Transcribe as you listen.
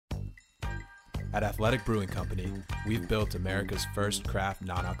At Athletic Brewing Company, we've built America's first craft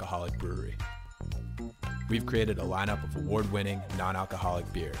non-alcoholic brewery. We've created a lineup of award-winning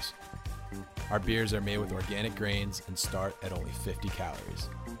non-alcoholic beers. Our beers are made with organic grains and start at only 50 calories.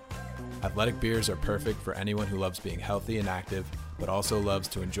 Athletic beers are perfect for anyone who loves being healthy and active, but also loves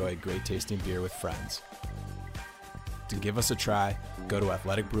to enjoy great tasting beer with friends. To give us a try, go to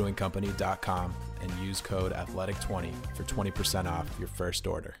athleticbrewingcompany.com and use code ATHLETIC20 for 20% off your first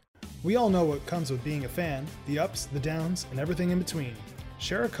order. We all know what comes with being a fan, the ups, the downs, and everything in between.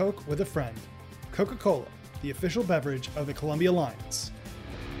 Share a Coke with a friend. Coca-Cola, the official beverage of the Columbia Lions.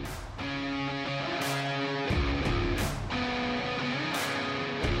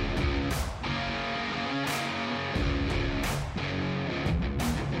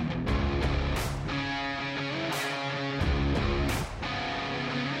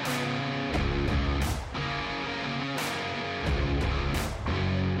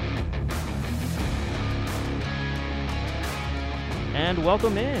 And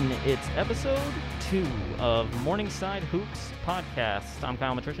welcome in. It's episode 2 of Morningside Hoops podcast. I'm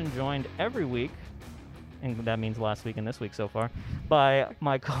Kyle Matrician, joined every week, and that means last week and this week so far, by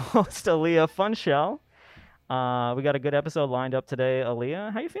my co-host Aaliyah Funshell. We got a good episode lined up today.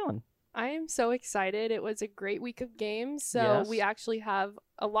 Aaliyah, how you feeling? I am so excited. It was a great week of games, so Yes. we actually have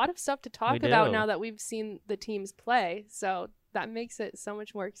a lot of stuff to talk We about do. now that we've seen the teams play, so that makes it so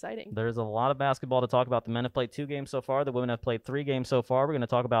much more exciting. There's a lot of basketball to talk about. The men have played 2 games so far. The women have played 3 games so far. We're going to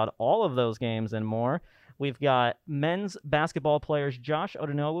talk about all of those games and more. We've got men's basketball players Josh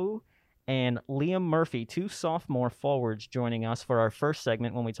Odunowu and Liam Murphy, 2 sophomore forwards, joining us for our first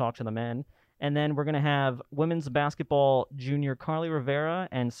segment when we talk to the men. And then we're going to have women's basketball junior Carly Rivera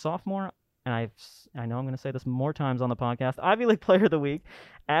and sophomore, and I know I'm going to say this more times on the podcast, Ivy League Player of the Week,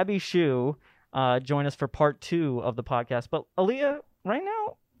 Abby Shue, join us for part 2 of the podcast. But Aaliyah, right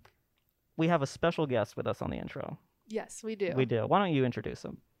now, we have a special guest with us on the intro. Yes, we do. We do. Why don't you introduce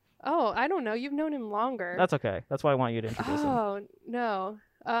him? Oh, I don't know. You've known him longer. That's okay. That's why I want you to introduce him. Oh, no.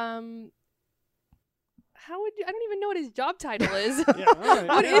 How would you... I don't even know what his job title is. Yeah, all right.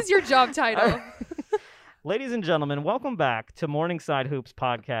 What is your job title? Ladies and gentlemen, welcome back to Morningside Hoops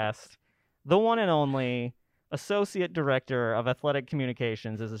podcast. The one and only Associate Director of Athletic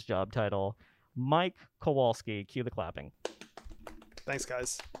Communications is his job title, Mike Kowalski. Cue the clapping. Thanks,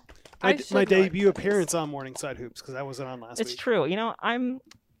 guys. I My should know debut what this is. appearance on Morningside Hoops, because I wasn't on last It's week. true. You know, I'm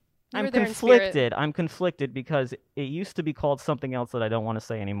You were there in spirit. conflicted. I'm conflicted because it used to be called something else that I don't want to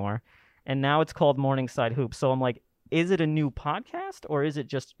say anymore, and now it's called Morningside Hoops. So I'm like, is it a new podcast or is it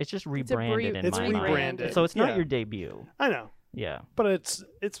just rebranded in It's my mind? rebranded. So it's not Yeah. your debut. I know, Yeah, but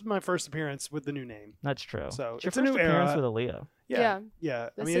it's my first appearance with the new name. that's true. So it's your it's a first new appearance era. with Aaliyah. Yeah.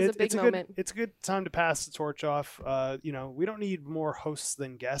 This I mean, is a it's big a moment. it's a good time to pass the torch off. We don't need more hosts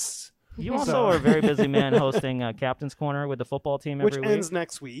than guests, You So- also are a very busy man hosting Captain's Corner with the football team which every week. ends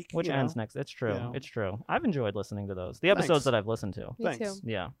next week. Which you ends know. next. It's true. you know. It's true. I've enjoyed listening to those. The episodes Thanks. that I've listened to. Me Thanks.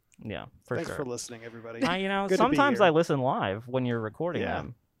 too. Yeah, for Thanks sure. for listening, everybody. You know, Good to be sometimes here. I listen live when you're recording Yeah.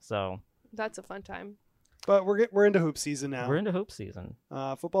 them. So That's a fun time. But we're into hoop season now. we're into hoop season.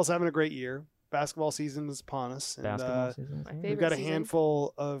 Football's having a great year. Basketball season is upon us, and Basketball season. my yeah. we've favorite got a season.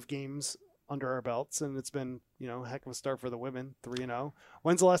 handful of games under our belts, and it's been a heck of a start for the women. 3-0.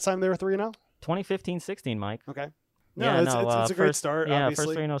 When's the last time they were 3-0? 2015-16, Mike. Okay. Yeah, it's a great first- start. Yeah,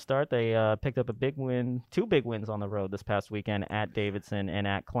 obviously. first 3-0 start. They picked up a big win, 2 big wins on the road this past weekend at Davidson and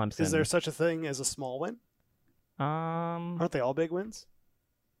at Clemson. Is there such a thing as a small win? Aren't they all big wins?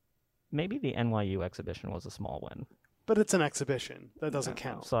 Maybe the NYU exhibition was a small win. But it's an exhibition. That doesn't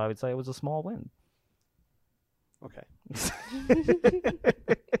Yeah. count. So I would say it was a small win. Okay.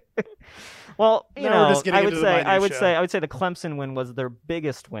 Well, Now we're just getting I would into the say minutia. the Clemson win was their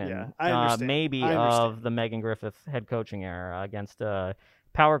biggest win. Yeah, I understand. Maybe I of understand. the Megan Griffith head coaching era against a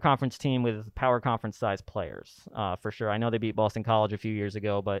power conference team with power conference sized players, for sure. I know they beat Boston College a few years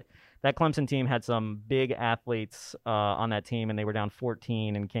ago, but that Clemson team had some big athletes on that team, and they were down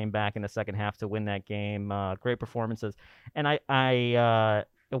 14 and came back in the second half to win that game. Great performances. And I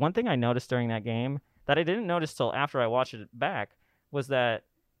one thing I noticed during that game that I didn't notice till after I watched it back was that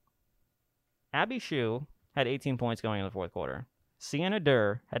Abby Shue had 18 points going in the fourth quarter. Sienna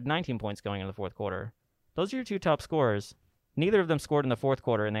Durr had 19 points going in the fourth quarter. Those are your 2 top scorers. Neither of them scored in the fourth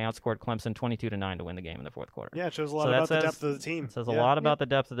quarter, and they outscored Clemson 22-9 to win the game in the fourth quarter. Yeah, it shows a lot So that about the says- depth of the team. It says a Yeah. lot about the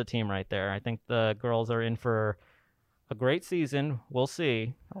depth of the team right there. I think the girls are in for a great season. We'll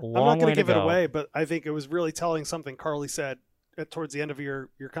see. A long I'm not way going to to give it go. away, but I think it was really telling something Carly said towards the end of your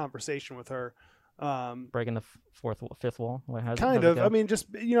conversation with her. Breaking the fifth wall. Kind of. I mean, just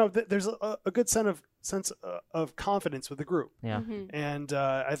there's a good sense of confidence with the group. Yeah. And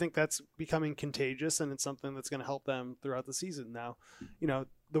I think that's becoming contagious, and it's something that's going to help them throughout the season. Now,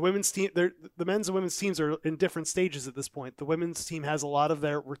 the women's team, the men's and women's teams are in different stages at this point. The women's team has a lot of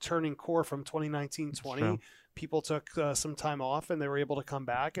their returning core from 2019-20. People took some time off, and they were able to come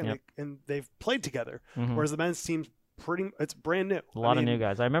back, and they've played together. Whereas the men's team, it's brand new. A lot of new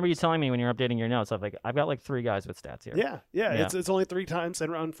guys. I remember you telling me when you're updating your notes, I've got like 3 guys with stats here. Yeah. It's only 3 times,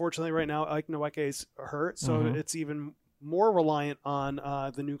 and unfortunately right now Ike Nweke is hurt, so it's even more reliant on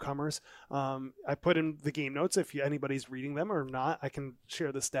the newcomers. I put in the game notes if anybody's reading them or not. I can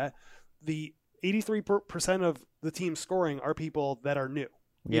share the stat. The 83% of the team scoring are people that are new.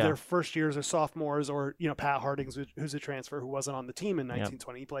 Either first years or sophomores, or Pat Hardings, who's a transfer who wasn't on the team in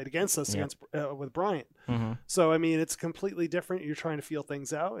 1920. He played against us with Bryant. So I mean, it's completely different. You're trying to feel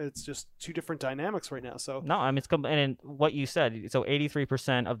things out. It's just 2 different dynamics right now. So no, I mean, and what you said. So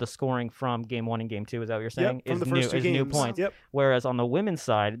 83% of the scoring from game 1 and game 2, is that what you're saying? From the first 2 games. New points. Whereas on the women's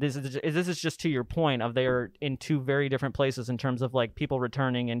side, this is just to your point of they're in 2 very different places in terms of like people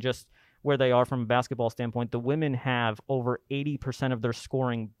returning and just where they are from a basketball standpoint. The women have over 80% of their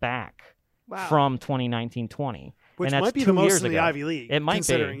scoring back from 2019-20. Which and might be the most in the Ivy League. It might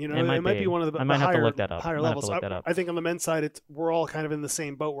be. It might be one of the have to look that up. higher levels. I think on the men's side, we're all kind of in the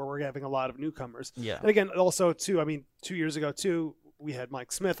same boat where we're having a lot of newcomers. Yeah. And again, also, too, I mean, 2 years ago, too, we had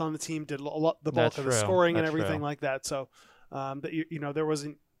Mike Smith on the team, did the bulk of the scoring and everything like that. So, there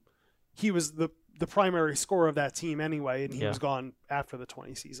wasn't – he was the primary scorer of that team anyway, and he was gone after the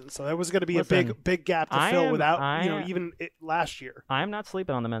 20 season. So that was going to be a big gap to fill even last year. I'm not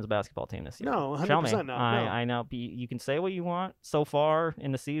sleeping on the men's basketball team this year. No, 100% not. I know. You can say what you want so far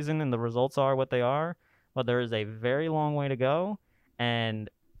in the season, and the results are what they are, but there is a very long way to go. And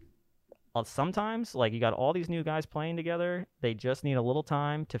sometimes, like, you got all these new guys playing together, they just need a little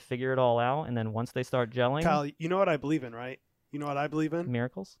time to figure it all out, and then once they start gelling... Kyle, you know what I believe in, right? You know what I believe in?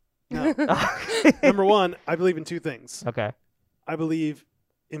 Miracles? No. Number 1, I believe in 2 things. Okay. I believe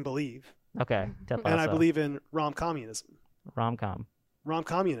in believe. Okay. And I believe in rom-communism. Rom-com.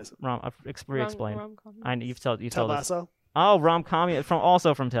 Rom-communism. Explain. You've told Ted Lasso? Oh, rom-com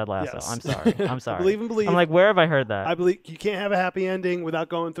from Ted Lasso. Yes. I'm sorry. I believe in believe. I'm like, where have I heard that? I believe you can't have a happy ending without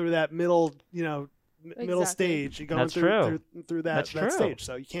going through that middle stage. You're going through that stage.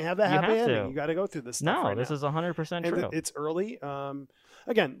 So you can't have that happy ending. You got to go through this stuff. No, this is 100% true. It's early.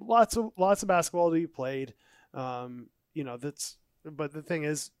 Again, lots of basketball to be played. But the thing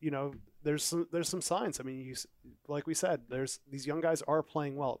is, there's some signs. I mean, like we said, these young guys are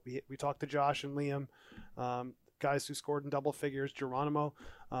playing well. We talked to Josh and Liam, guys who scored in double figures. Geronimo,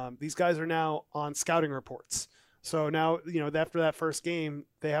 these guys are now on scouting reports. So now, after that first game,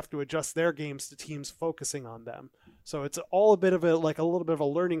 they have to adjust their games to teams focusing on them. So it's all a little bit of a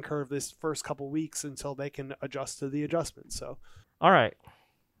learning curve this first couple weeks until they can adjust to the adjustments. So, all right.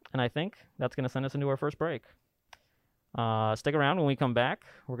 And I think that's going to send us into our first break. Stick around. When we come back,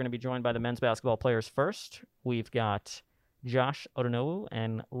 we're going to be joined by the men's basketball players first. We've got Josh Odonowu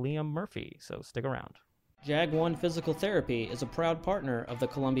and Liam Murphy. So stick around. Jag One Physical Therapy is a proud partner of the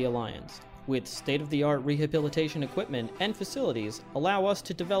Columbia Lions. With state-of-the-art rehabilitation equipment and facilities, allow us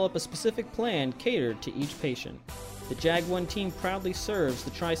to develop a specific plan catered to each patient. The Jag One team proudly serves the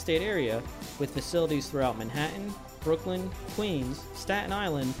tri-state area with facilities throughout Manhattan, Brooklyn, Queens, Staten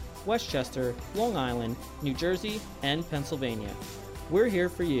Island, Westchester, Long Island, New Jersey, and Pennsylvania. We're here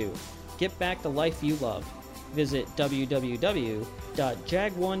for you. Get back the life you love. Visit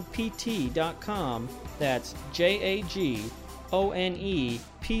www.jag1pt.com. That's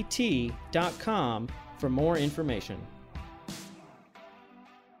JAGONEPT.com for more information.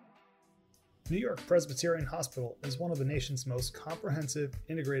 New York Presbyterian Hospital is one of the nation's most comprehensive,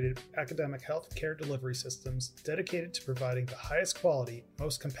 integrated academic health care delivery systems dedicated to providing the highest quality,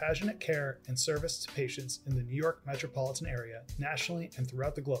 most compassionate care and service to patients in the New York metropolitan area, nationally and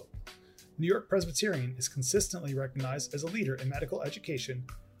throughout the globe. New York Presbyterian is consistently recognized as a leader in medical education,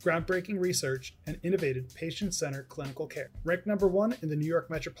 groundbreaking research, and innovative patient-centered clinical care. Ranked number 1 in the New York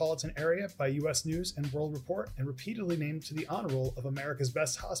metropolitan area by U.S. News and World Report and repeatedly named to the honor roll of America's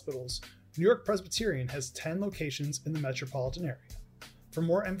best hospitals, New York Presbyterian has 10 locations in the metropolitan area. For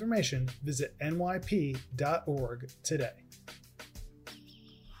more information, visit nyp.org today.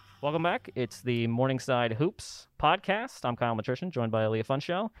 Welcome back. It's the Morningside Hoops podcast. I'm Kyle Matrician, joined by Aaliyah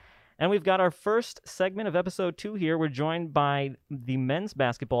Funchal. And we've got our first segment of episode 2 here. We're joined by the men's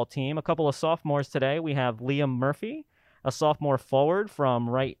basketball team, a couple of sophomores today. We have Liam Murphy, a sophomore forward from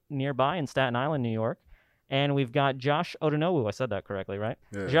right nearby in Staten Island, New York, And we've got Josh Odonowu. I said that correctly, right?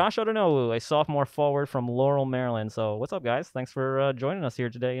 Yeah. Josh Odonowu, a sophomore forward from Laurel, Maryland. So what's up, guys? Thanks for joining us here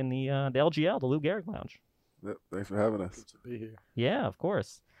today in the LGL, the Lou Gehrig Lounge. Yep, thanks for having us. Good to be here. Yeah, of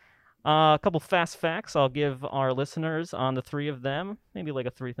course. A couple fast facts I'll give our listeners on the three of them. Maybe like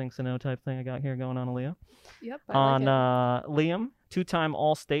a three things to know type thing I got here going on, Aaliyah. Yep. On like it. Liam, two-time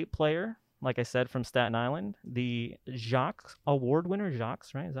All-State player, like I said, from Staten Island. The Jacques Award winner, Jacques,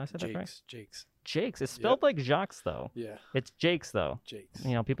 right? Is that I said that right? Jakes. Jakes. It's spelled like Jacques, though. Yeah, It's Jakes, though. Jakes.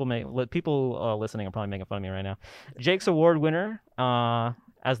 You know, people listening are probably making fun of me right now. Jake's Award winner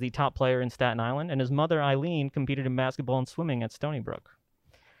as the top player in Staten Island, and his mother, Eileen, competed in basketball and swimming at Stony Brook.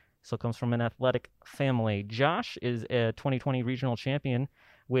 So comes from an athletic family. Josh is a 2020 regional champion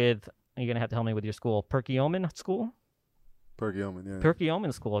with, you're going to have to help me with your school, Perkiomen School? Perkiomen, yeah.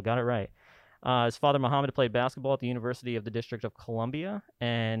 Perkiomen School, got it right. His father, Muhammad, played basketball at the University of the District of Columbia,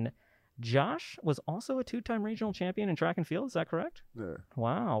 and Josh was also a two-time regional champion in track and field. Is that correct? Yeah.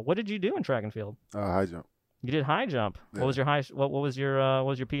 Wow. What did you do in track and field? High jump. You did high jump. Yeah. What was your what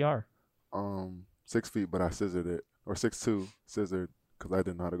was your PR? 6 feet, but I scissored it, or 6'2", scissored because I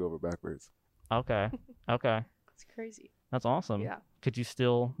didn't know how to go over backwards. Okay. Okay. It's crazy. That's awesome. Yeah. Could you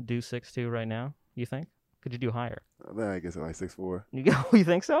still do 6'2" right now, you think? Could you do higher? Then I guess like 6'4". You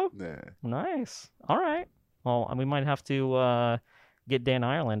think so? Yeah. Nice. All right. Well, we might have to get Dan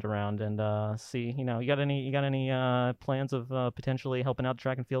Ireland around and see. You know, you got any plans of potentially helping out the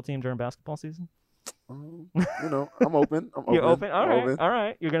track and field team during basketball season? I'm open. You're open. All I'm right. open. All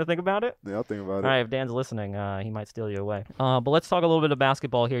right. You're gonna think about it. Yeah, I'll think about All it. right. If Dan's listening, he might steal you away. But let's talk a little bit of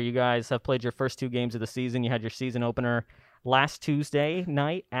basketball here. You guys have played your first two games of the season. You had your season opener last Tuesday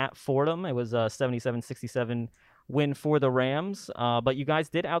night at Fordham. It was a 77-67 win for the Rams. But you guys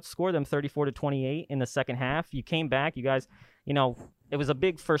did outscore them 34-28 in the second half. You came back. You guys, it was a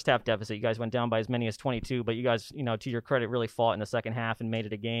big first half deficit. You guys went down by as many as 22, but you guys, to your credit, really fought in the second half and made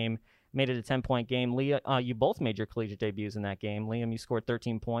it a game. Made it a 10-point game. Leah, you both made your collegiate debuts in that game. Liam, you scored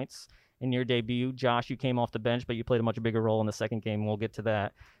 13 points in your debut. Josh, you came off the bench, but you played a much bigger role in the second game. We'll get to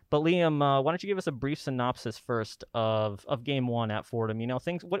that. But Liam, why don't you give us a brief synopsis first of game one at Fordham?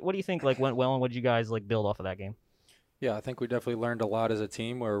 Things. What do you think went well, and what did you guys build off of that game? Yeah, I think we definitely learned a lot as a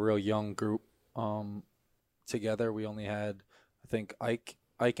team. We're a real young group together. We only had, I think, Ike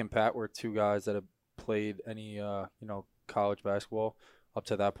and Pat were two guys that have played any college basketball up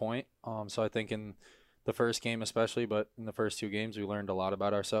to that point. So I think in the first game especially, but in the first two games, we learned a lot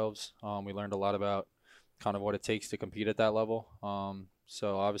about ourselves. We learned a lot about kind of what it takes to compete at that level.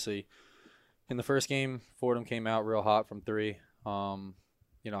 So obviously in the first game, Fordham came out real hot from three.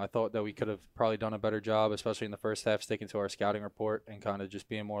 I thought that we could have probably done a better job, especially in the first half, sticking to our scouting report and kind of just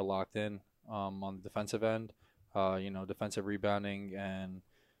being more locked in on the defensive end, defensive rebounding and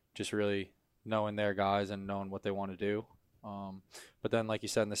just really knowing their guys and knowing what they want to do. But then, like you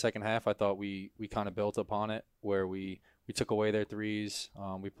said, in the second half, I thought we kind of built upon it where we took away their threes.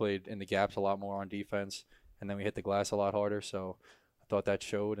 We played in the gaps a lot more on defense, and then we hit the glass a lot harder. So I thought that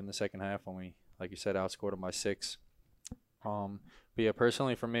showed in the second half when we, like you said, outscored them by 6. But yeah,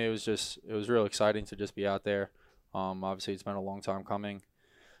 personally for me, it was real exciting to just be out there. Obviously, it's been a long time coming.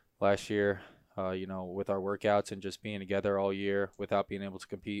 Last year, with our workouts and just being together all year without being able to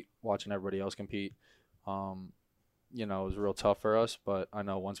compete, watching everybody else compete. It was real tough for us, but I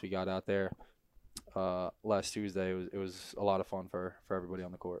know once we got out there last Tuesday, it was a lot of fun for everybody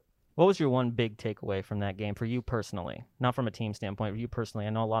on the court. What was your one big takeaway from that game for you personally? Not from a team standpoint, for you personally. I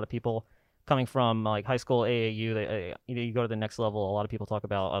know a lot of people coming from high school AAU, you go to the next level, a lot of people talk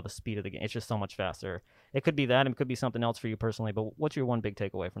about the speed of the game. It's just so much faster. It could be that, and it could be something else for you personally, but what's your one big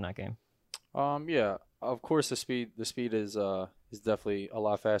takeaway from that game? Yeah, of course the speed is definitely a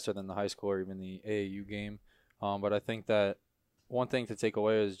lot faster than the high school or even the AAU game. But I think that one thing to take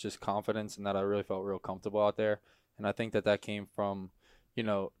away is just confidence and that I really felt real comfortable out there. And I think that came from,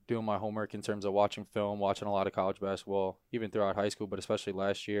 doing my homework in terms of watching film, watching a lot of college basketball, even throughout high school, but especially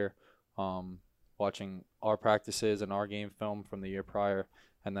last year, watching our practices and our game film from the year prior,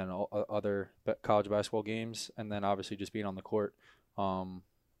 and then other college basketball games. And then obviously just being on the court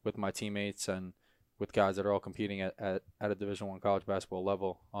with my teammates and with guys that are all competing at a Division I college basketball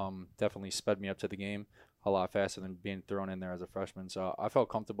level, definitely sped me up to the game a lot faster than being thrown in there as a freshman. So I felt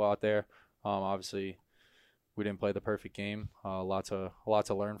comfortable out there. Obviously, we didn't play the perfect game. A lot to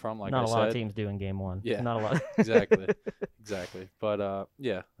learn from. Like not I a said, lot of teams do in game one. Yeah, not a lot. exactly. But a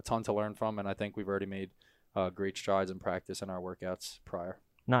ton to learn from, and I think we've already made great strides in practice and our workouts prior.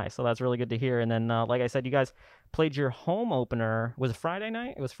 Nice. So that's really good to hear. And then, like I said, you guys played your home opener. Was it Friday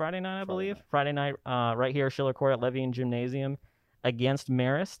night? It was Friday night, I believe. Friday night, right here, Schiller Court at Levy Gymnasium. against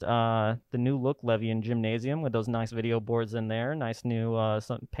Marist, the new look Levian Gymnasium with those nice video boards in there, nice new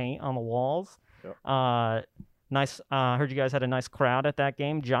some paint on the walls. Yep. Nice. Heard you guys had a nice crowd at that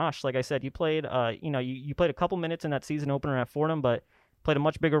game. Josh, like I said, you played. You played a couple minutes in that season opener at Fordham, but played a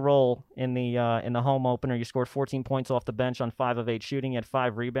much bigger role in the home opener. You scored 14 points off the bench on 5 of 8 shooting. You had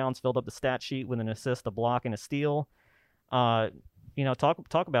 5 rebounds, filled up the stat sheet with an assist, a block, and a steal. Talk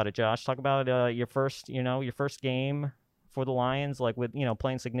about it, Josh. Talk about your first game for the Lions, like with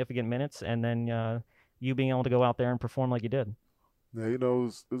playing significant minutes, and then you being able to go out there and perform like you did. Yeah, it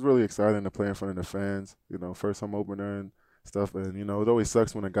was really exciting to play in front of the fans. First home opener and stuff, and it always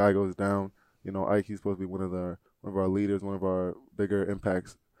sucks when a guy goes down. Ike, he's supposed to be one of our leaders, one of our bigger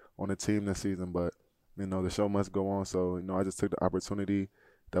impacts on the team this season. But the show must go on. So I just took the opportunity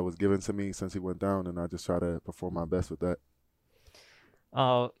that was given to me since he went down, and I just try to perform my best with that.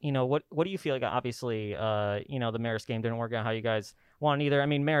 What do you feel like? Obviously, the Marist game didn't work out how you guys wanted either. I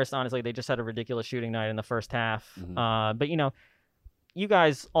mean, Marist, honestly, they just had a ridiculous shooting night in the first half. Mm-hmm. But you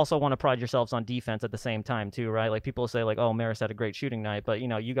guys also want to pride yourselves on defense at the same time too, right? Like people say, like, "Oh, Marist had a great shooting night," but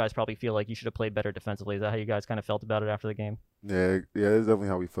you guys probably feel like you should have played better defensively. Is that how you guys kind of felt about it after the game? Yeah, it's definitely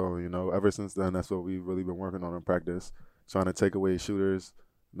how we felt. Ever since then, that's what we've really been working on in practice, trying to take away shooters,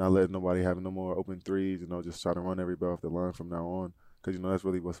 not letting nobody have no more open threes. Just try to run everybody off the line from now on, because that's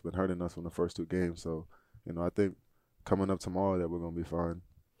really what's been hurting us from the first 2 games. So, I think coming up tomorrow that we're gonna be fine.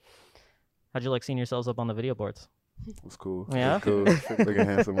 How'd you like seeing yourselves up on the video boards? It was cool. Yeah? It was cool. Looking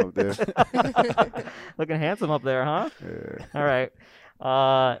handsome up there. Looking handsome up there, huh? Yeah. All right.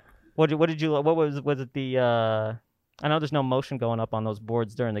 What was it the I know there's no motion going up on those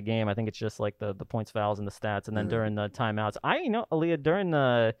boards during the game. I think it's just like the points, fouls, and the stats, and then during the timeouts. Aaliyah,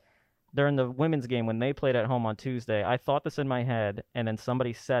 during the women's game when they played at home on Tuesday, I thought this in my head, and then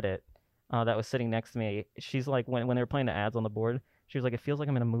somebody said it that was sitting next to me. She's like, when they were playing the ads on the board, she was like, "It feels like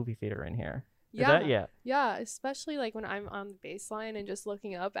I'm in a movie theater in here." Yeah, especially like when I'm on the baseline and just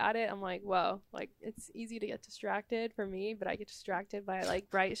looking up at it, I'm like, whoa, like it's easy to get distracted for me, but I get distracted by like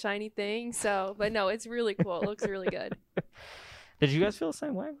bright shiny things. So, but no, it's really cool. It looks really good. Did you guys feel the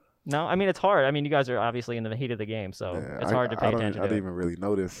same way? No, I mean it's hard. I mean you guys are obviously in the heat of the game, so it's hard to pay attention. I didn't even really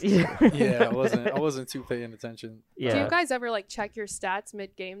notice. Yeah, I wasn't too paying attention. Yeah. Do you guys ever like check your stats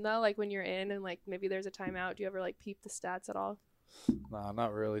mid game though? Like when you're in and like maybe there's a timeout, do you ever like peep the stats at all? Nah,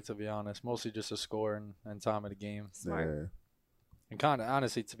 not really, to be honest. Mostly just a score and time of the game. Smart. Yeah. And kind of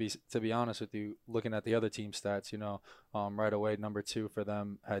honestly, to be honest with you, looking at the other team stats, right away, number 2 for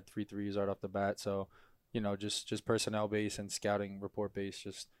them had 3 threes right off the bat. So, just personnel base and scouting report base,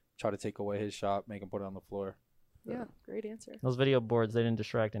 just try to take away his shot, make him put it on the floor. Yeah, great answer. Those video boards, they didn't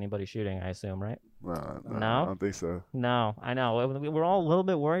distract anybody shooting, I assume, right? No? No? I don't think so. No, I know. We were all a little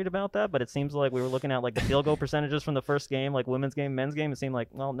bit worried about that, but it seems like we were looking at like the field goal percentages from the first game, like women's game, men's game. It seemed like,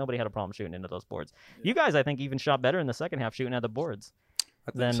 well, nobody had a problem shooting into those boards. Yeah. You guys, I think, even shot better in the second half shooting at the boards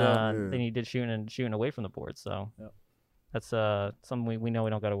than you did shooting away from the boards. So that's something we know we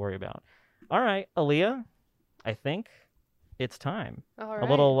don't got to worry about. All right, Aaliyah, I think it's time. All right.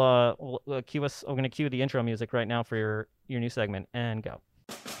 A little cue us. We're gonna cue the intro music right now for your new segment, and go.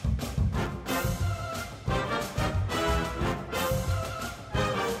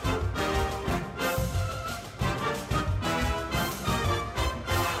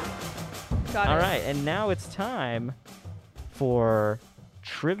 All right, and now it's time for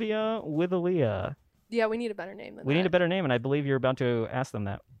Trivia with Aaliyah. Yeah, we need a better name than that. We need a better name, and I believe you're about to ask them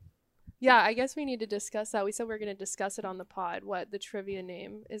that. Yeah, I guess we need to discuss that. We said we are going to discuss it on the pod, what the trivia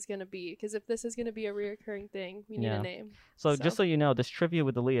name is going to be. Because if this is going to be a reoccurring thing, we need a name. So just so you know, this Trivia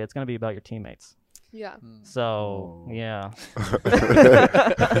with Aaliyah, it's going to be about your teammates. Yeah. So, yeah.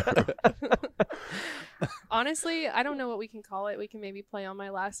 Honestly, I don't know what we can call it. We can maybe play on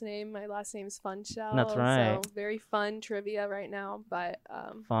my last name. My last name's Funshell. That's right. So very fun trivia right now. But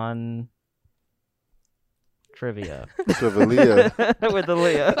fun trivia. Trivalia. With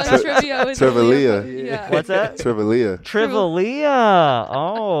Aaliyah. Fun trivia with Trivalia. Aaliyah. Yeah. What's that? Trivalia. Trivalia.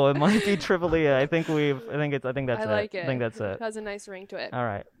 Oh, it might be Trivalia. I think that's I like it. it. I think that's it. It has a nice ring to it. All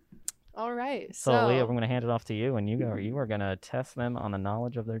right. All right. So Aaliyah, we're going to hand it off to you, and you are going to test them on the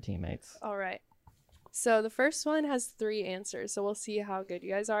knowledge of their teammates. All right. So the first one has 3 answers. So we'll see how good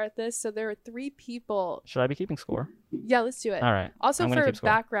you guys are at this. So there are 3 people. Should I be keeping score? Yeah, let's do it. All right. Also, for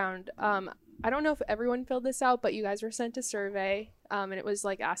background, I don't know if everyone filled this out, but you guys were sent a survey, and it was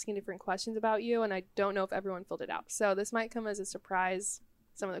like asking different questions about you, and I don't know if everyone filled it out. So this might come as a surprise,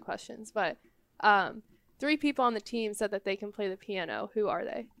 some of the questions. But 3 people on the team said that they can play the piano. Who are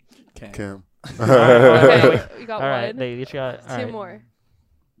they? Cam. Okay, we got all one. Right, they each got 2 more.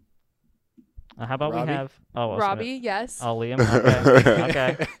 How about Robbie? we have Robbie, yes. Oh, Liam.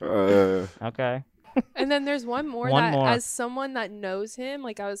 Okay. Okay. And then there's one more One that, more. as someone that knows him,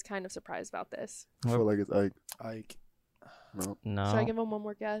 like I was kind of surprised about this. I feel like it's Ike. Ike. No. No. Should I give him one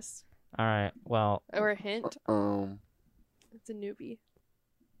more guess All right. Well, or a hint? It's a newbie.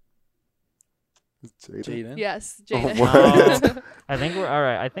 It's Jaden. Jaden. Yes, Oh, Jaden. what? I think we're all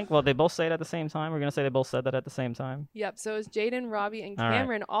right. I think they both say it at the same time. We're gonna say they both said that at the same time. Yep. So it's Jaden, Robbie, and All right.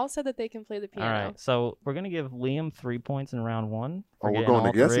 Cameron all said that they can play the piano. All right. So we're gonna give Liam 3 points in round 1. Oh, we're getting going all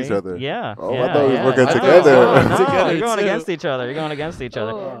against each 3. other. Yeah. Oh, I yeah, thought we yeah. were working I thought- together. Oh, no, Together, you're going too. against each other. You're going against each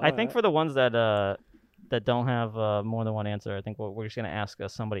other. Oh. I think for the ones that don't have more than one answer, I think we're just gonna ask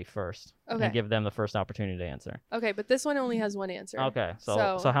somebody first Okay. and give them the first opportunity to answer. Okay, but this one only has one answer. Okay.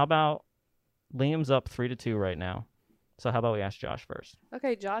 So how about Liam's up 3-2 right now. So how about we ask Josh first?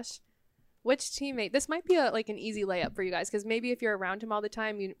 Okay, Josh. Which teammate? This might be like an easy layup for you guys because maybe if you're around him all the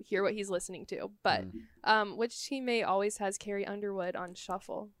time, you hear what he's listening to. But which teammate always has Carrie Underwood on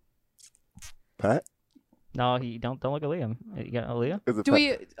shuffle? Pat? No, don't look at Liam. You got Aaliyah? Is it Do Pat?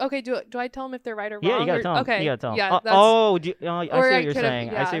 we? Okay. Do I tell him if they're right or wrong? Yeah, you gotta or- tell him. Okay. You gotta tell him. Yeah. Oh, That's, I see Or what I you're could've- saying.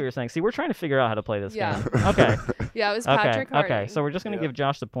 I see yeah. what you're saying. See, we're trying to figure out how to play this Yeah. game. Okay. yeah. It was Okay. Patrick Harding. Okay. So we're just gonna Yeah. give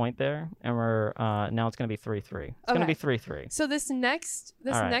Josh the point there, and we're now it's gonna be 3-3. It's gonna Okay. be 3-3. So this next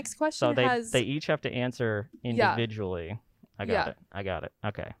All right. next So question has. they each have to answer individually. I got Yeah. it. I got it.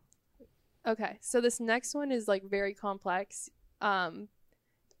 Okay. Okay. So this next one is like very complex.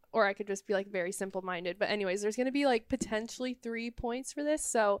 Or I could just be like very simple minded. But anyways, there's gonna be like potentially 3 points for this.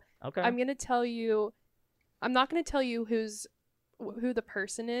 So Okay. I'm not gonna tell you who the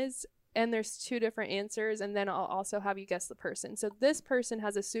person is, and there's 2 different answers, and then I'll also have you guess the person. So this person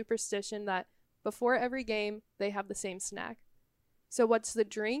has a superstition that before every game they have the same snack. So what's the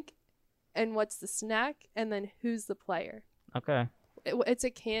drink, and what's the snack, and then who's the player? Okay. It's a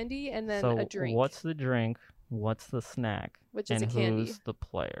candy and then So a drink, what's the drink? What's the snack? which is and a candy. who's the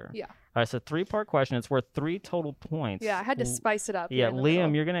player? Yeah. All right. So 3-part question. It's worth 3 total points. Yeah, I had to spice it up. Yeah, here in the Liam,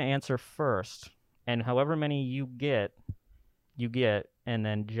 middle. you're gonna answer first, and however many you get, and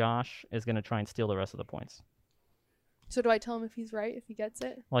then Josh is gonna try and steal the rest of the points. So do I tell him if he's right, if he gets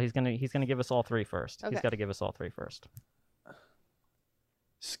it? Well, he's gonna give us all 3 first. He's Okay. got to give us all 3 first.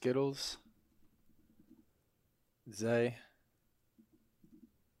 Skittles. Zay.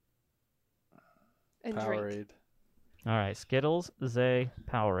 And drink. Powerade. All right, Skittles, Zay,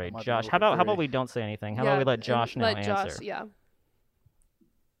 Powerade, Might be Josh. over How about 3. we don't say anything? How Yeah, about we let and Josh now let answer? Josh, yeah.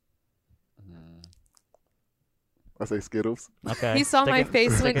 I say Skittles. Okay. He saw Stick my it-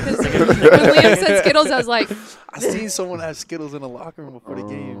 face when, stick it- cause stick when it- Liam said Skittles, I was like, I seen someone have Skittles in the locker room before the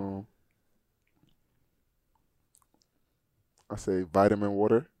game. I say vitamin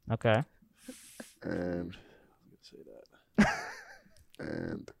water Okay. and Say that.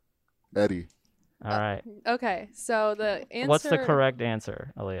 and Eddie. All right. okay. So the answer. What's the correct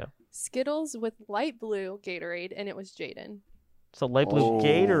answer, Aaliyah? Skittles with light blue Gatorade, and it was Jaden. So light blue Oh.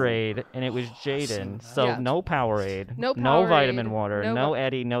 Gatorade, and it was Jaden. So Yeah. no Powerade, No no vitamin Powerade, water, no no vo-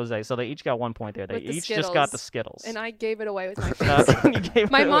 Eddie, no Zay. So they each got 1 point there. They With the each just got the Skittles. Skittles. And I gave it away with my No, face. you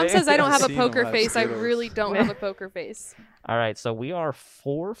gave My it mom away. says I don't have a Seen him poker have face. I Skittles. really don't have a poker face. All right, so we are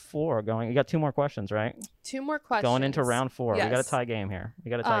 4-4 going. You got 2 more questions, right? 2 more questions. Going into round 4. We got a Yes. tie game here.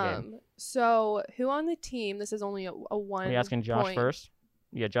 We got a tie game. So who on the team? This is only a one. Are you asking Josh point. first?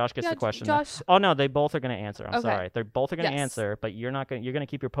 Yeah, Josh gets Yeah, the question. then. Josh. Oh no, they both are going to answer. I'm Okay. sorry. They both are going to Yes. answer, but you're not going. You're going to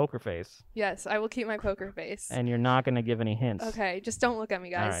keep your poker face, Yes, I will keep my poker face. and you're not going to give any hints. Okay, just don't look at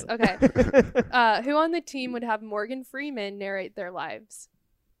me, All guys. right. Okay. Who on the team would have Morgan Freeman narrate their lives?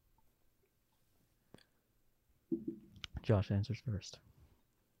 Josh answers first.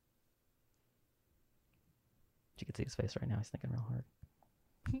 You can see his face right now. He's thinking real hard.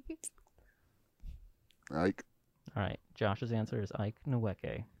 Ike. All right. Josh's answer is Ike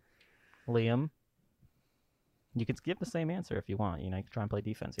Nweke. Liam, you can give the same answer if you want. You know, you can try and play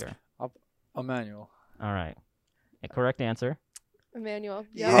defense here. Emmanuel. All right. A correct answer. Emmanuel.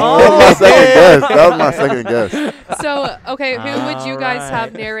 Yeah. Yeah. That was my second guess. That was my second guess. So, okay, who would you guys have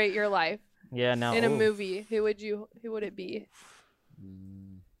Alright. narrate your life Yeah. Now in a ooh. movie? Who would it be?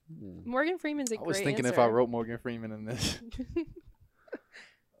 Morgan Freeman's a I great was thinking answer. if I wrote Morgan Freeman in this.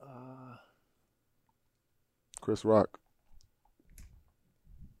 Chris Rock.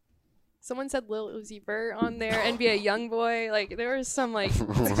 Someone said Lil Uzi Vert on there and be a young boy. Like there was some like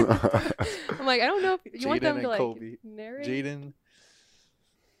I'm like I don't know if you want Jaden them to and like Kobe. narrate. Jaden.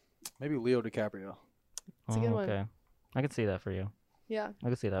 Maybe Leo DiCaprio. It's a good one. Okay. I can see that for you. Yeah. I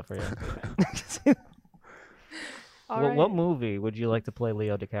can see that for you. All What right. movie would you like to play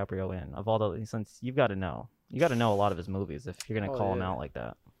Leo DiCaprio in? Of all the, since you've got to know, you got to know a lot of his movies if you're gonna Oh, call him yeah. out like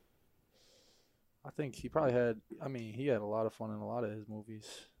that. I think he probably had. I mean, he had a lot of fun in a lot of his movies.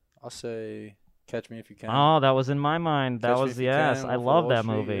 I'll say Catch Me If You Can. Oh, that was in my mind. That Catch Me was If You yes. Can, I Wolf of love Wall that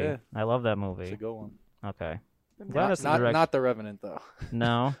Street, movie. yeah. I love that It's a movie. good one. Okay. I'm Glad down. that's the direction. Not The Revenant though.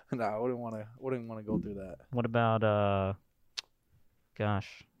 No. No, I wouldn't want to go through that. What about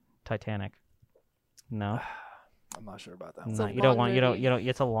gosh, Titanic? No. I'm not sure about that. It's No, a you don't long want. You don't. movie. You don't.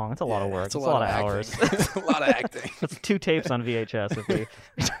 It's a lot of work. It's a lot of acting. hours. It's a lot of acting. It's 2 tapes on VHS. If we...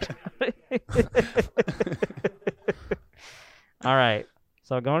 All right.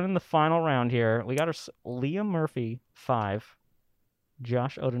 So going in the final round here, we got Liam Murphy 5,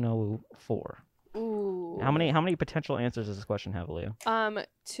 Josh Odunowu 4. Ooh. How many potential answers does this question have, Leah?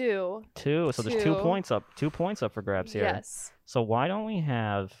 2. 2. So there's 2 2. points up. 2 points up for grabs here. Yes. So why don't we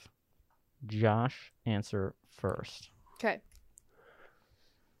have Josh answer first? Okay.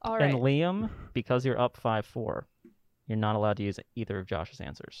 All right. And Liam, because you're up 5-4, you're not allowed to use either of Josh's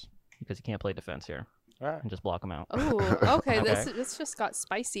answers because you can't play defense here All right. and just block them out. Oh, okay. Okay. This just got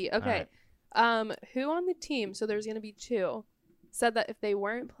spicy. Okay. Who on the team? So there's gonna be 2. Said that if they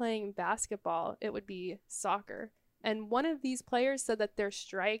weren't playing basketball, it would be soccer. And one of these players said that their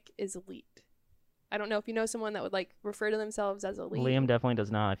strike is elite. I don't know if you know someone that would like refer to themselves as elite. Liam definitely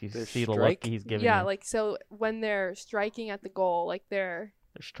does not. If you Their see the strike? look he's giving Yeah, you. like so when they're striking at the goal, like their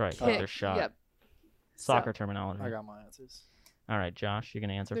Their strike, kick. their shot. Yep. Soccer So, terminology. I got my answers. All right, Josh, you're going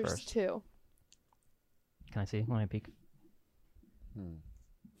to answer there's first. 2. Can I see? Let me peek.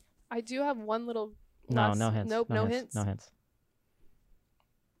 I do have one little. No, last- no hints. Nope, no hints. No hints.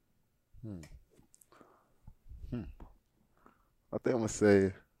 I think I'm gonna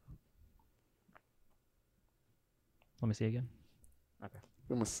say. Let me see again. I'm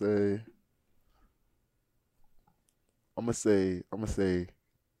gonna say. I'm gonna say,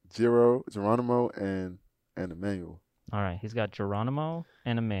 Geronimo, and Emmanuel. All right, he's got Geronimo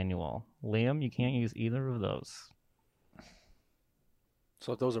and Emmanuel. Liam, you can't use either of those.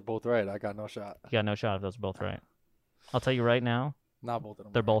 So if those are both right, I got no shot. You got no shot if those are both right. I'll tell you right now, Not both of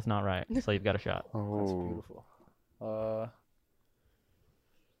them. they're are both not right, so you've got a shot. right. Oh, That's beautiful.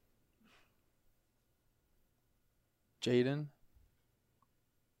 Jaden.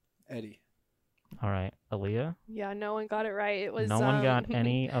 Eddie. All right, Aaliyah, Yeah, no one got it right. It was no one got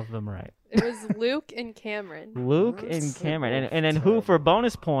any of them right. It was Luke and Cameron. Luke and That's Cameron, both and then who terrible. for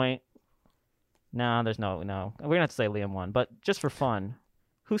bonus point? No, there's no. We're gonna have to say Liam won, but just for fun,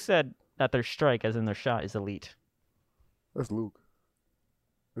 who said that their strike, as in their shot, is elite? that's Luke.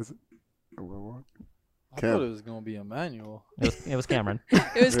 Is it? Am I wrong? I Cam. thought it was gonna be Emmanuel. It was Cameron.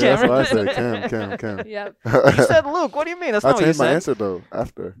 It was Yeah, that's Cameron. what I said. Cam. Yep. You said Luke. What do you mean? That's I not what you changed my said. answer though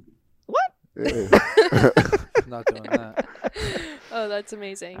after. What? Yeah. Not doing that. Oh, that's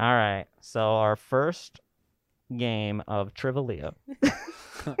amazing. All right. So our first game of Trivalia.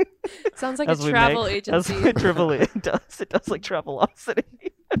 Sounds like as a we travel make- agency. As Trivalia does. It does like Travelocity.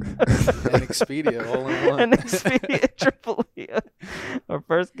 And Expedia all in one. And Expedia Trivalia. Our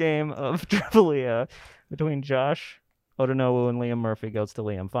first game of Trivalia between Josh Odunowu and Liam Murphy goes to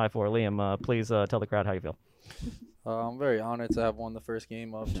Liam. 5-4. Liam, please tell the crowd how you feel. I'm very honored to have won the first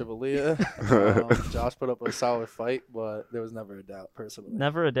game of Trivalia. Josh put up a solid fight, but there was never a doubt, personally.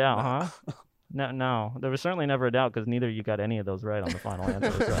 Never a doubt, huh? No. There was certainly never a doubt because neither of you got any of those right on the final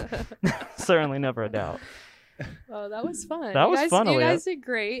answer. So. Certainly never a doubt. Oh, that was fun. That you was guys, fun, You Aaliyah. guys did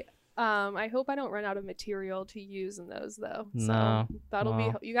great. I hope I don't run out of material to use in those though. No. So that'll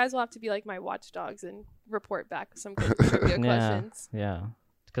Well. be. You guys will have to be like my watchdogs and report back with some good trivia questions. Yeah.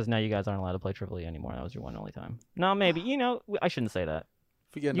 Because now you guys aren't allowed to play Trivalia anymore. That was your one and only time. No, maybe. I shouldn't say that.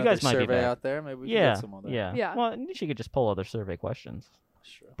 If we get You another guys might be survey back. out there, maybe we can Yeah. get some other. Yeah. Yeah. Well, she could just pull other survey questions.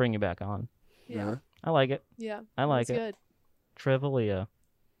 Sure. Bring you back on. Yeah. I like it. Yeah. I like That's it. good. Trivalia.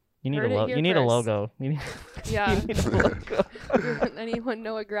 You need Heard it here You need a first. logo. You need, Yeah. you need a logo. Anyone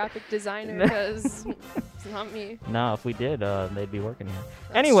know a graphic designer? Because it's not me. No, if we did, they'd be working here.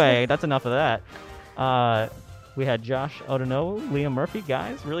 That's Anyway, true. that's enough of that. We had Josh Odunowu, Liam Murphy.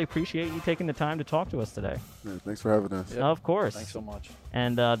 Guys, really appreciate you taking the time to talk to us today. Yeah, thanks for having us. Yep. Of course. Thanks so much.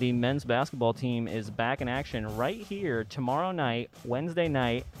 And the men's basketball team is back in action right here tomorrow night, Wednesday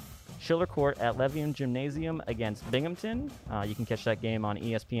night, Schiller Court at Levium Gymnasium against Binghamton. You can catch that game on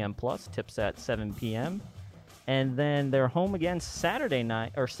ESPN Plus. Tips at 7 p.m. And then they're home again Saturday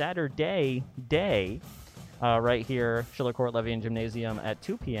day, right here, Schiller Court Levium Gymnasium at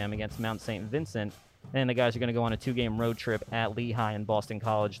 2 p.m. against Mount St. Vincent. And the guys are going to go on a 2-game road trip at Lehigh and Boston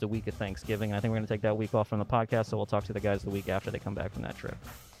College the week of Thanksgiving. I think we're going to take that week off from the podcast, so we'll talk to the guys the week after they come back from that trip.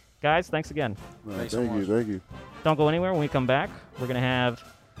 Guys, thanks again. All right, Thanks so much. Thank you. Don't go anywhere. When we come back, we're going to have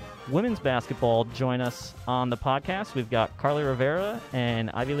women's basketball join us on the podcast. We've got Carly Rivera and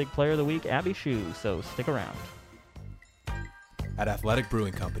Ivy League Player of the Week, Abby Shue, so stick around. At Athletic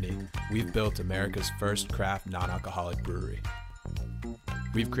Brewing Company, we've built America's first craft non-alcoholic brewery.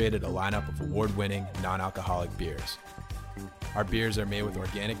 We've created a lineup of award-winning non-alcoholic beers. Our beers are made with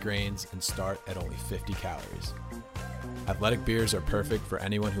organic grains and start at only 50 calories. Athletic beers are perfect for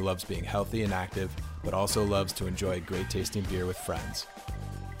anyone who loves being healthy and active, but also loves to enjoy great tasting beer with friends.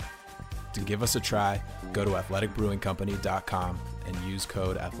 To give us a try, go to athleticbrewingcompany.com and use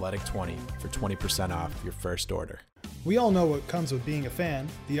code ATHLETIC20 for 20% off your first order. We all know what comes with being a fan,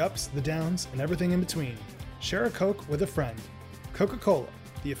 the ups, the downs, and everything in between. Share a Coke with a friend. Coca-Cola,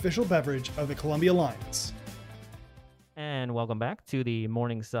 the official beverage of the Columbia Lions. And welcome back to the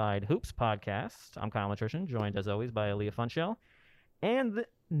Morningside Hoops podcast. I'm Kyle Matrician, joined as always by Aaliyah Funchell. And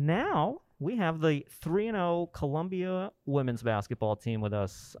now we have the 3-0 Columbia women's basketball team with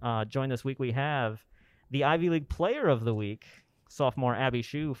us. Joined this week, we have the Ivy League Player of the Week, sophomore Abby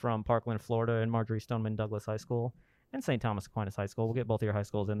Shue from Parkland, Florida, and Marjorie Stoneman Douglas High School and St. Thomas Aquinas High School. We'll get both of your high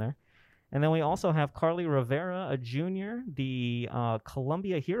schools in there. And then we also have Carly Rivera, a junior, the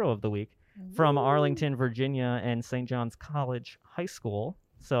Columbia Hero of the Week from Arlington, Virginia, and St. John's College High School.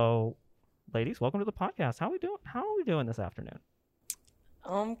 So, ladies, welcome to the podcast. How are we doing this afternoon?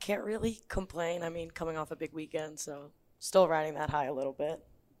 Can't really complain. I mean, coming off a big weekend, so still riding that high a little bit.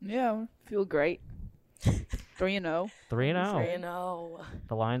 Yeah, feel great. 3-0. 3-0. 3-0.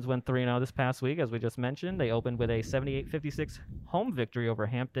 The Lions went 3-0 this past week, as we just mentioned. They opened with a 78-56 home victory over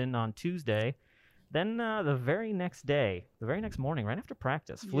Hampton on Tuesday. Then the very next morning, right after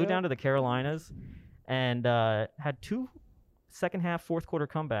practice, flew down to the Carolinas and had two second-half, fourth-quarter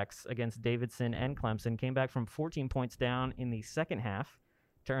comebacks against Davidson and Clemson. Came back from 14 points down in the second half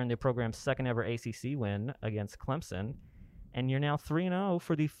to earn the program's second-ever ACC win against Clemson. And you're now 3-0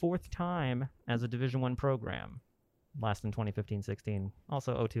 for the fourth time as a Division I program. Last in 2015-16,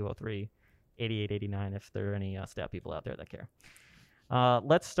 also 02-03, 88-89 if there are any stat people out there that care.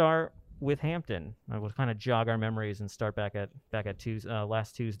 Let's start with Hampton. I will kind of jog our memories and start back at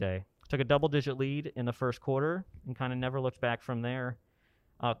last Tuesday. Took a double-digit lead in the first quarter and kind of never looked back from there.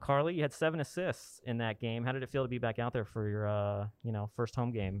 Carly, you had 7 assists in that game. How did it feel to be back out there for your first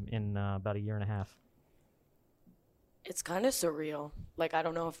home game in about a year and a half? It's kind of surreal. Like, I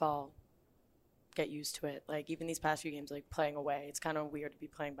don't know if I'll get used to it. Like, even these past few games, like, playing away, it's kind of weird to be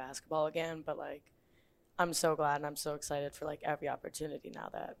playing basketball again. But, like, I'm so glad and I'm so excited for, like, every opportunity now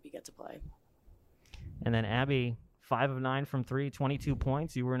that we get to play. And then Abby, 5 of 9 from 3, 22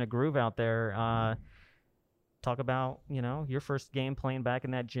 points. You were in a groove out there. Talk about, your first game playing back in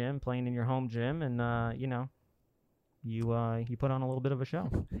that gym, playing in your home gym, and, you put on a little bit of a show.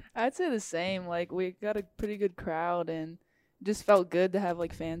 I'd say the same. Like, we got a pretty good crowd, and it just felt good to have,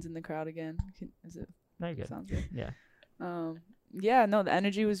 like, fans in the crowd again. Is it? No, you're good. Sounds good. Yeah. The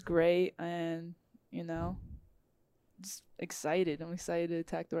energy was great, and, just excited. I'm excited to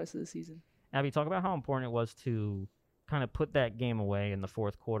attack the rest of the season. Abby, talk about how important it was to kind of put that game away in the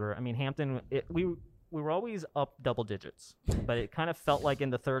fourth quarter. I mean, Hampton, we were always up double digits, but it kind of felt like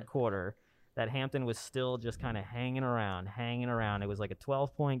in the third quarter that Hampton was still just kind of hanging around. It was like a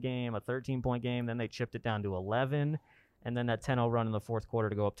 12-point game, a 13-point game. Then they chipped it down to 11, and then that 10-0 run in the fourth quarter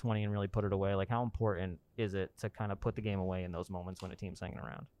to go up 20 and really put it away. Like, how important is it to kind of put the game away in those moments when a team's hanging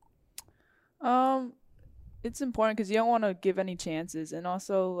around? It's important because you don't want to give any chances, and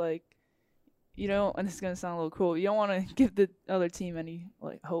also, like, you don't, and this is going to sound a little cruel, you don't want to give the other team any,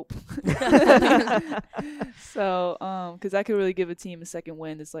 like, hope. So, because that could really give a team a second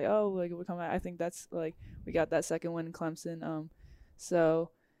win. It's like, oh, like, we're coming. I think that's, like, we got that second win in Clemson.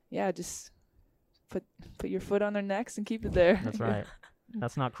 So, yeah, just put your foot on their necks and keep it there. That's right.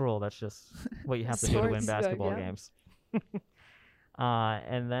 That's not cruel. That's just what you have to do to win basketball games.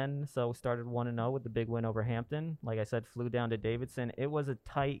 And then, so we started 1-0 with the big win over Hampton. Like I said, flew down to Davidson. It was a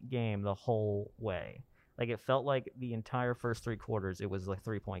tight game the whole way. Like, it felt like the entire first 3 quarters, it was a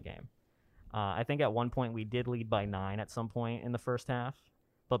 3-point game. I think at one point we did lead by 9 at some point in the first half,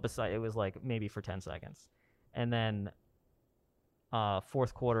 but it was like maybe for 10 seconds. And then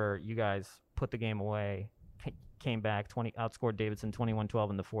fourth quarter, you guys put the game away, came back, outscored Davidson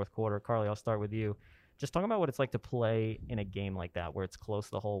 21-12 in the fourth quarter. Carly, I'll start with you. Just talk about what it's like to play in a game like that where it's close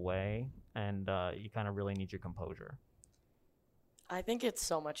the whole way and you kind of really need your composure. I think it's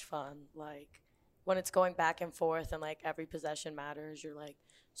so much fun. Like, when it's going back and forth and, like, every possession matters, you're, like,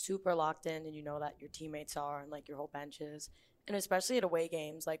 super locked in and you know that your teammates are and, like, your whole bench is. And especially at away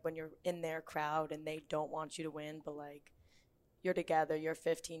games, like, when you're in their crowd and they don't want you to win, but, like, you're together, you're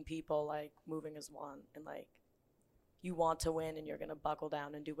 15 people, like, moving as one. And, like, you want to win and you're going to buckle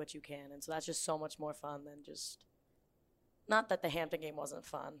down and do what you can. And so that's just so much more fun than just not that the Hampton game wasn't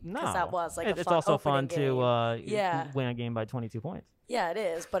fun. No. Because that was like it's a fun also opening fun game. to win a game by 22 points. Yeah, it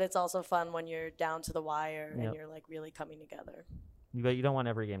is. But it's also fun when you're down to the wire Yep. and you're like really coming together. But you don't want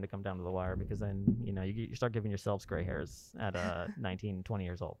every game to come down to the wire because then, you start giving yourselves gray hairs at 19, 20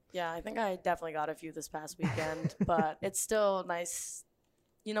 years old. Yeah, I think I definitely got a few this past weekend. But it's still nice.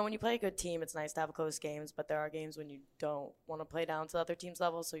 When you play a good team, it's nice to have close games. But there are games when you don't want to play down to the other team's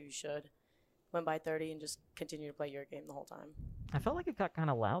level. So you should win by 30 and just continue to play your game the whole time. I felt like it got kind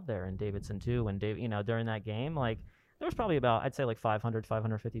of loud there in Davidson, too. When during that game, like, there was probably about, I'd say, like 500,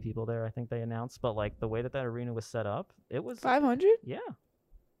 550 people there, I think they announced. But, like, the way that arena was set up, it was 500? Yeah.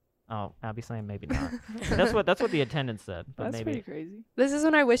 Oh, Abby's saying maybe not. That's what the attendance said. But That's maybe. pretty crazy. This is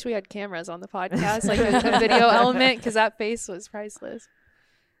when I wish we had cameras on the podcast, like a video element, because that face was priceless.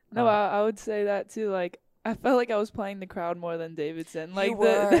 No, I would say that too. Like, I felt like I was playing the crowd more than Davidson. Like, You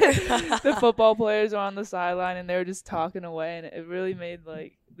were. the football players were on the sideline and they were just talking away, and it really made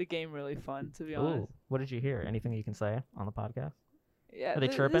like the game really fun, to be honest. Ooh, what did you hear? Anything you can say on the podcast? Yeah, Are they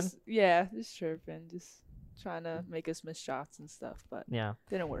chirping? Just chirping, just trying to make us miss shots and stuff, but Yeah.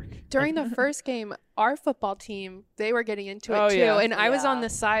 didn't work. During the first game, our football team, they were getting into it Oh, too. yeah. And I was on Yeah. the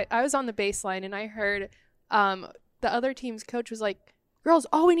side, I was on the baseline, and I heard the other team's coach was like, "Girls,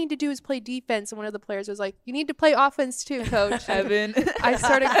 all we need to do is play defense." And one of the players was like, "You need to play offense too, coach." Evan. I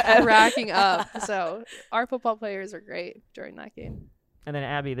started cracking up. So our football players are great during that game. And then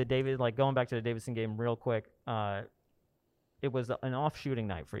Abby, going back to the Davidson game real quick, it was an off shooting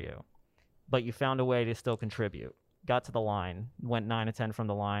night for you, but you found a way to still contribute. Got to the line, went 9 of 10 from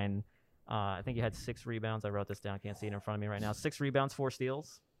the line. I think you had 6 rebounds. I wrote this down. Can't see it in front of me right now. 6 rebounds, 4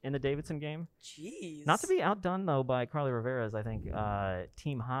 steals in the Davidson game. Jeez. Not to be outdone, though, by Carly Rivera's, I think,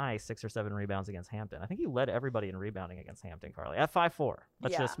 team high 6 or 7 rebounds against Hampton. I think you led everybody in rebounding against Hampton, Carly, at 5'4".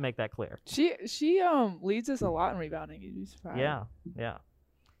 Let's Yeah. just make that clear. She leads us a lot in rebounding. You'd be surprised. Yeah.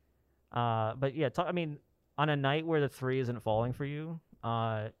 But yeah, on a night where the 3 isn't falling for you,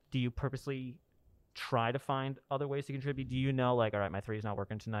 do you purposely try to find other ways to contribute? Do you know, like, all right, my 3 is not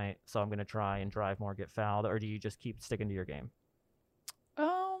working tonight, so I'm going to try and drive more, get fouled, or do you just keep sticking to your game?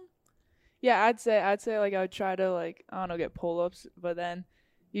 Yeah, I'd say like I would try to, like, I don't know, get pull-ups, but then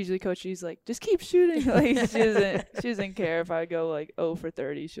usually Coach G's like, just keep shooting. Like, she doesn't care if I go like 0 for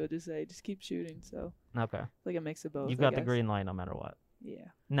 30. She'll just say, just keep shooting. So Okay. like a mix of both. You've I got the guess. green light no matter what. Yeah.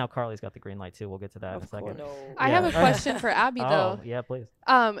 Now Carly's got the green light, too. We'll get to that in a Of second. course. No. I Yeah. have a question for Abby, though. Oh, yeah, please.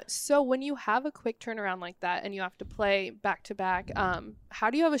 So when you have a quick turnaround like that and you have to play back to back,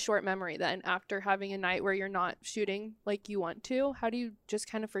 how do you have a short memory then after having a night where you're not shooting like you want to? How do you just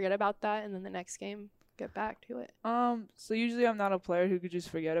kind of forget about that and then the next game get back to it? So usually I'm not a player who could just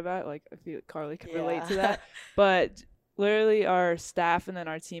forget about it. Like, I feel like Carly can relate to Yeah. that. But literally our staff and then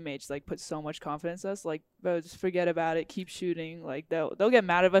our teammates like put so much confidence in us. Like, bro, just forget about it. Keep shooting. Like, they'll get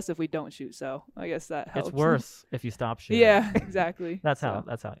mad at us if we don't shoot. So I guess that helps. It's worse if you stop shooting. Yeah, exactly. That's So,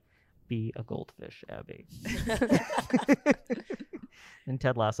 how. Be a goldfish, Abby. And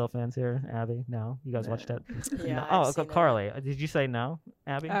Ted Lasso fans here, Abby? No, you guys watched Ted? Yeah, No. I've Oh, seen it. Carly, did you say no,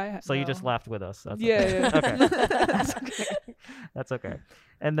 Abby? So you just no. laughed with us. That's Yeah, okay. yeah. Okay. That's okay. That's okay.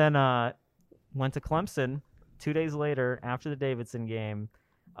 And then went to Clemson 2 days later after the Davidson game.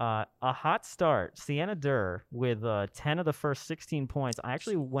 A hot start. Sienna Durr with 10 of the first 16 points. I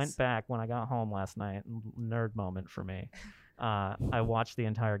actually went back when I got home last night. Nerd moment for me. I watched the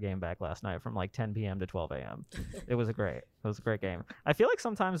entire game back last night from like 10 p.m. to 12 a.m. It was a great game. I feel like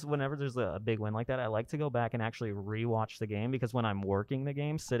sometimes whenever there's a big win like that, I like to go back and actually rewatch the game because when I'm working the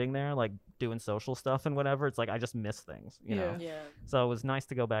game, sitting there like doing social stuff and whatever, it's like I just miss things, you know. Yeah. So it was nice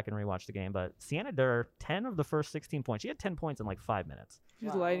to go back and rewatch the game. But Sienna Durr, 10 of the first 16 points. She had 10 points in like 5 minutes. She's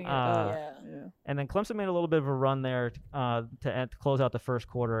Wow. lighting it Uh, up. Yeah. And then Clemson made a little bit of a run there to close out the first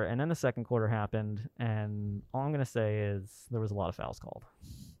quarter. And then the second quarter happened. And all I'm going to say is there was a lot of fouls called.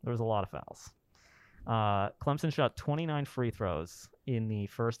 There was a lot of fouls. Clemson shot 29 free throws in the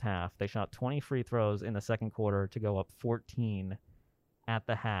first half. They shot 20 free throws in the second quarter to go up 14 at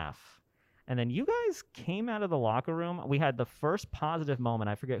the half. And then you guys came out of the locker room. We had the first positive moment.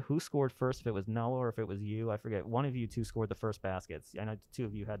 I forget who scored first, if it was Noah or if it was you. I forget. One of you two scored the first baskets. I know 2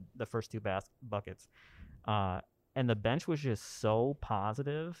 of you had the first 2 buckets. And the bench was just so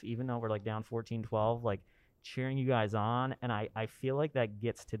positive, even though we're like down 14-12, like cheering you guys on. And I feel like that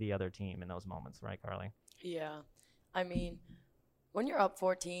gets to the other team in those moments, right, Carly? Yeah. I mean, when you're up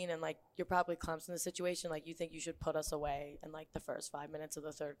 14 and like you're probably Clemson in the situation, like you think you should put us away in like the first 5 minutes of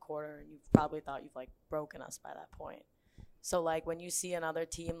the third quarter, and you've probably thought you've like broken us by that point. So like when you see another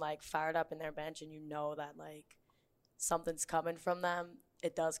team like fired up in their bench and you know that like something's coming from them,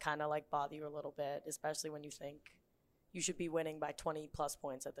 it does kind of like bother you a little bit, especially when you think you should be winning by 20 plus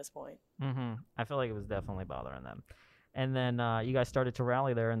points at this point. I feel like it was definitely bothering them. And then you guys started to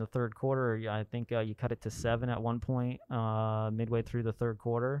rally there in the third quarter. I think you cut it to 7 at one point midway through the third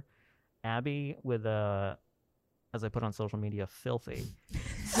quarter. Abby with as I put on social media, filthy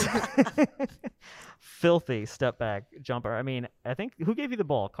step back jumper. I mean, I think, who gave you the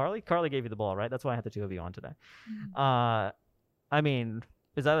ball? Carly gave you the ball, right? That's why I had the two of you on today. I mean,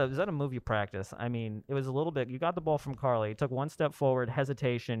 is that a move you practice? I mean, it was a little bit, you got the ball from Carly, took one step forward,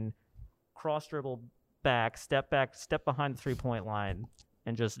 hesitation, cross dribble back, step behind the 3-point line,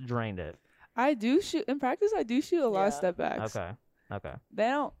 and just drained it. I do shoot in practice. I do shoot a lot of step backs. Okay. They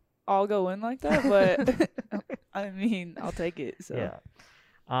don't all go in like that, but I mean, I'll take it. So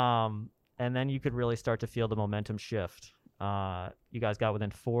yeah. And then you could really start to feel the momentum shift. You guys got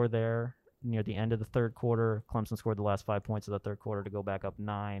within 4 there near the end of the third quarter. Clemson scored the last 5 points of the third quarter to go back up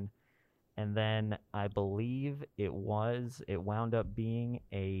 9. And then I believe it wound up being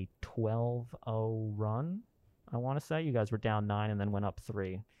a 12-0 run, I want to say. You guys were down 9 and then went up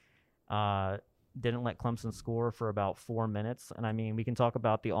 3. Didn't let Clemson score for about 4 minutes. And I mean, we can talk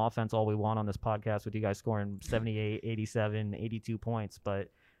about the offense all we want on this podcast with you guys scoring 78, 87, 82 points. But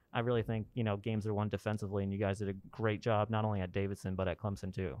I really think, games are won defensively, and you guys did a great job, not only at Davidson, but at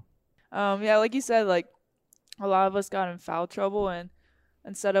Clemson too. Yeah, like you said, like a lot of us got in foul trouble, and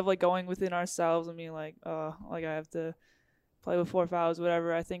instead of like going within ourselves and being like, like I have to play with 4 fouls,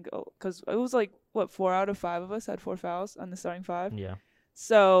 whatever, I think, because it was like, 4 out of 5 of us had 4 fouls on the starting 5? Yeah.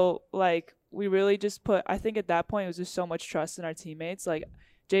 So, like, we really just I think at that point, it was just so much trust in our teammates. Like,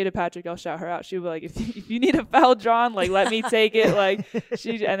 Jada Patrick, I'll shout her out. She would be like, if you need a foul drawn, like, let me take it. Like,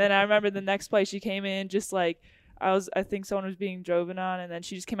 and then I remember the next play, she came in just like, I think someone was being driven on, and then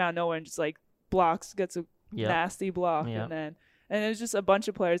she just came out of nowhere and just, like, gets a nasty block. Yep. And it was just a bunch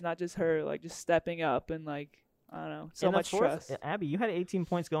of players, not just her, like, just stepping up and, like, I don't know, so much trust. Abby, you had 18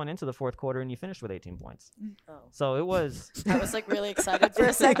 points going into the fourth quarter, and you finished with 18 points. Oh. So it was... I was, like, really excited for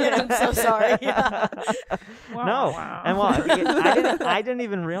a second. I'm so sorry. Yeah. No. And I didn't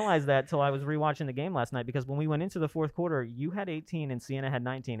even realize that till I was rewatching the game last night, because when we went into the fourth quarter, you had 18 and Sienna had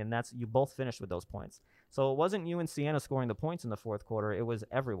 19, and you both finished with those points. So it wasn't you and Sienna scoring the points in the fourth quarter. It was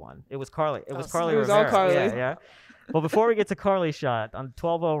everyone. It was Carly. It was Carly Rivera. All Carly. Yeah. Well, before we get to Carly's shot on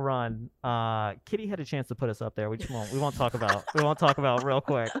 12-0 run, Kitty had a chance to put us up there. We won't talk about real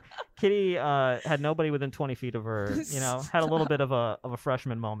quick. Kitty had nobody within 20 feet of her. Had a little bit of a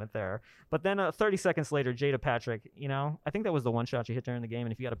freshman moment there. But then 30 seconds later, Jada Patrick. I think that was the one shot she hit during the game.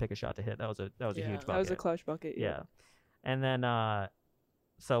 And if you had to pick a shot to hit, that was a huge bucket. That was a clutch bucket. Yeah. And then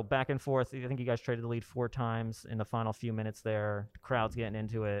so back and forth. I think you guys traded the lead 4 times in the final few minutes there. The crowd's getting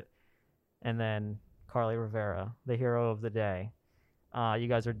into it, and then Carly Rivera, the hero of the day. You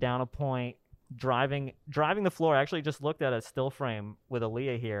guys are down a point, driving the floor. I actually just looked at a still frame with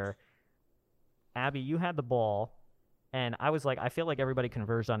Aaliyah here. Abby, you had the ball, and I was like, I feel like everybody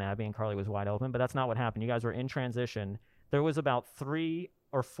converged on Abby, and Carly was wide open, but that's not what happened. You guys were in transition. There was about 3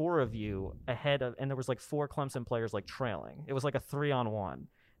 or 4 of you ahead of, and there was like 4 Clemson players like trailing. It was like a 3-on-1.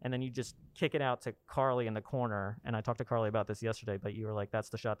 And then you just kick it out to Carly in the corner. And I talked to Carly about this yesterday, but you were like, that's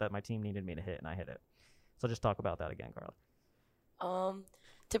the shot that my team needed me to hit, and I hit it. So just talk about that again, Carly.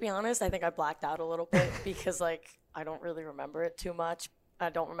 To be honest, I think I blacked out a little bit because, like, I don't really remember it too much. I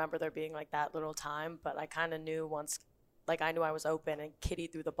don't remember there being, like, that little time. But I kind of knew once, like, I knew I was open, and Kitty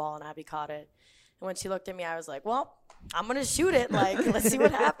threw the ball, and Abby caught it. And when she looked at me, I was like, well, I'm going to shoot it. Like, let's see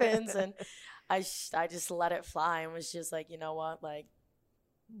what happens. And I just let it fly and was just like, you know what, like,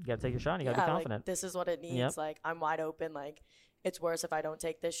 you got to take your shot. You got to be confident. Like, this is what it needs. Yep. Like, I'm wide open. Like, it's worse if I don't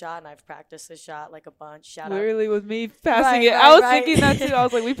take this shot, and I've practiced this shot, like, a bunch. Shout Literally out. with me passing it. I was thinking that, too. I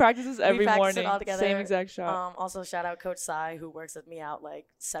was like, we practice this every morning. All together. Same exact shot. Also, shout out Coach Sai, who works with me out, like,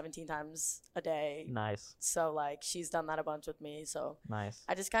 17 times a day. Nice. So, like, she's done that a bunch with me. So nice.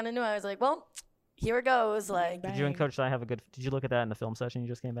 I just kind of knew. I was like, well, here it goes. Like, did you and Coach Sai have did you look at that in the film session you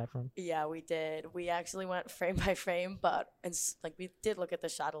just came back from? Yeah, we did. We actually went frame by frame, like, we did look at the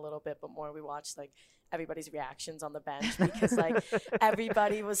shot a little bit, but more we watched, like, everybody's reactions on the bench because, like,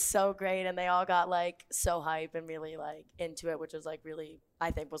 everybody was so great, and they all got, like, so hype and really, like, into it, which was, like, really,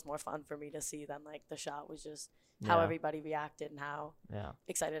 I think, was more fun for me to see than, like, the shot was just how everybody reacted and how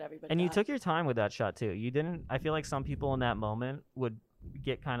excited everybody And got. you took your time with that shot too. You didn't. I feel like some people in that moment would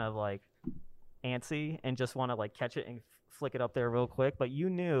get kind of like antsy and just want to like catch it and flick it up there real quick, but you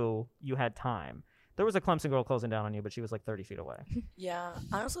knew you had time. There was a Clemson girl closing down on you, but she was like 30 feet away. Yeah,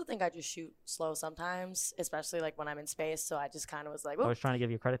 I also think I just shoot slow sometimes, especially like when I'm in space. So I just kind of was like, I was trying to give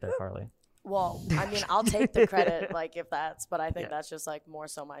you credit there, Carly. Well, I mean, I'll take the credit, like, if that's, but I think that's just, like, more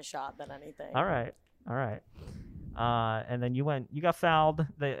so my shot than anything. All right. And then you got fouled.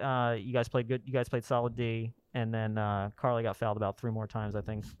 You guys played good. You guys played solid D. And then Carly got fouled about 3 more times, I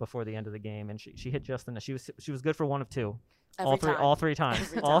think, before the end of the game. And she hit just enough. She was good for 1 of 2. All three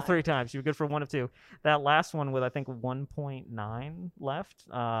times. All 3 times. She was good for 1 of 2. That last one with, I think, 1.9 left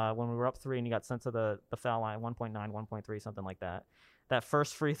when we were up 3 and you got sent to the foul line, 1.9, 1.3, something like that. That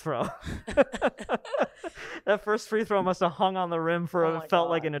first free throw. That first free throw must have hung on the rim for felt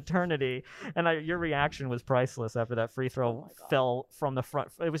like an eternity. And your reaction was priceless after that free throw fell from the front.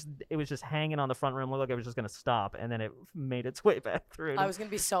 It was just hanging on the front rim. Looked like it was just going to stop, and then it made its way back through. I was going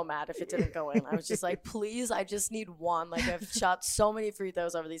to be so mad if it didn't go in. I was just like, please, I just need one. Like, I've shot so many free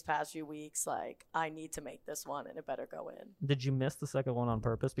throws over these past few weeks. Like, I need to make this one, and it better go in. Did you miss the second one on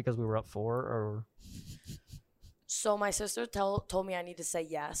purpose because we were up 4, or? So my sister told me I need to say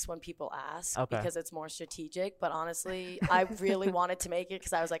yes when people ask because it's more strategic. But honestly, I really wanted to make it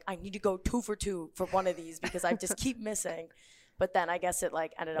because I was like, I need to go 2 for 2 for one of these because I just keep missing. But then I guess it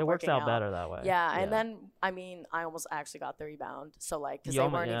like ended up working out. It works out better that way. Yeah, and then I mean, I almost actually got the rebound. So like, because they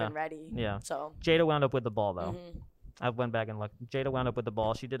weren't even ready. Yeah. So Jada wound up with the ball though. Mm-hmm. I went back and looked. Jada wound up with the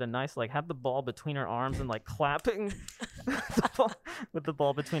ball. She did a nice, like, had the ball between her arms and like clapping with the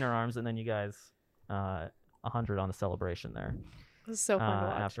ball between her arms, and then you guys. 100 on the celebration there. It was so fun to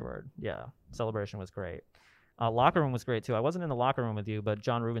watch. Afterward. Yeah. Celebration was great. Locker room was great too. I wasn't in the locker room with you, but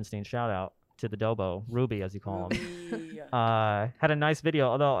John Rubenstein, shout out to the Dobo, Ruby as you call him. Had a nice video,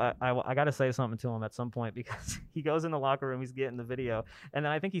 although I got to say something to him at some point because he goes in the locker room, he's getting the video, and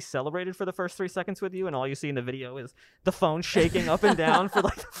then I think he celebrated for the first 3 seconds with you, and all you see in the video is the phone shaking up and down for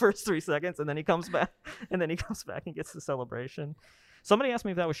like the first 3 seconds, and then he comes back and gets the celebration. Somebody asked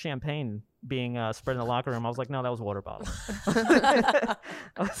me if that was champagne being spread in the locker room. I was like, no, that was water bottles.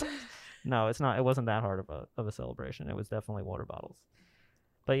 No, it's not. It wasn't that hard of a celebration. It was definitely water bottles.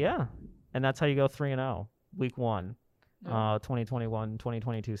 But yeah, and that's how you go 3-0, week 1,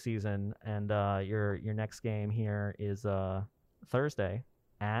 2021-2022 season, and your next game here is Thursday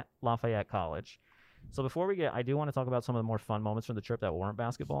at Lafayette College. So before I do want to talk about some of the more fun moments from the trip that weren't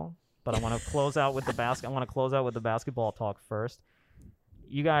basketball, but I want to close out with the basketball talk first.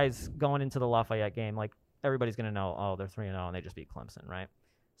 You guys going into the Lafayette game, like everybody's going to know, oh, they're 3-0 and they just beat Clemson, right?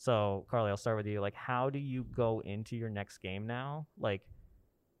 So, Carly, I'll start with you. Like, how do you go into your next game now, like,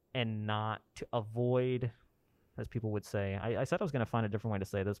 and not to avoid, as people would say, I said I was going to find a different way to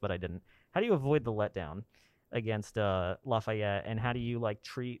say this, but I didn't. How do you avoid the letdown against Lafayette, and how do you, like,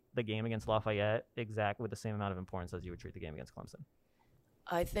 treat the game against Lafayette exactly with the same amount of importance as you would treat the game against Clemson?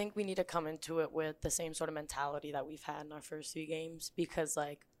 I think we need to come into it with the same sort of mentality that we've had in our first 3 games because,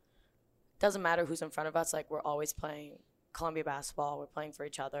 like, it doesn't matter who's in front of us. Like, we're always playing Columbia basketball. We're playing for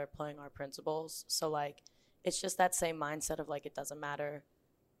each other, playing our principles. So, like, it's just that same mindset of, like, it doesn't matter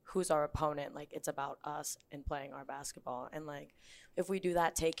who's our opponent. Like, it's about us and playing our basketball. And, like, if we do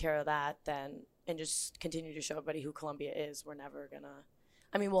that, take care of that, then and just continue to show everybody who Columbia is, we're never going to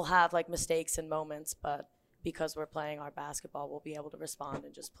 – I mean, we'll have, like, mistakes and moments, but – because we're playing our basketball, we'll be able to respond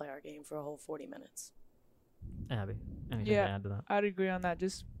and just play our game for a whole 40 minutes. Abby, anything to add to that? I'd agree on that.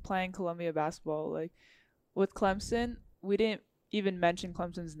 Just playing Columbia basketball. Like, with Clemson, we didn't even mention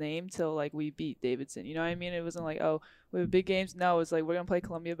Clemson's name till, like, we beat Davidson. You know what I mean? It wasn't like, oh, we have big games. No, it's like, we're going to play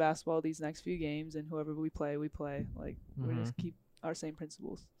Columbia basketball these next few games, and whoever we play, we play. Like, we're just keep our same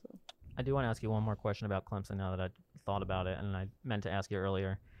principles. So I do want to ask you one more question about Clemson now that I thought about it, and I meant to ask you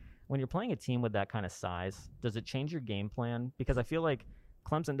earlier. When you're playing a team with that kind of size, does it change your game plan? Because I feel like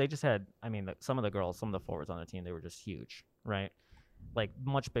Clemson, they just had, I mean, some of the forwards on their team, they were just huge, right? Like,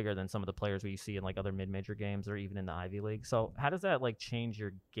 much bigger than some of the players we see in, like, other mid-major games or even in the Ivy League. So how does that, like, change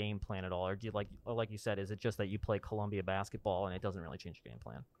your game plan at all? Or do you, like you said, is it just that you play Columbia basketball and it doesn't really change your game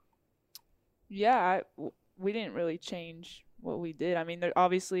plan? Yeah, we didn't really change what we did. I mean,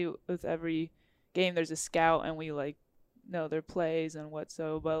 obviously with every game there's a scout and we, like, know their plays and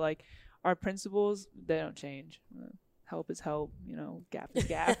but like our principles, they don't change. Help is help, gap is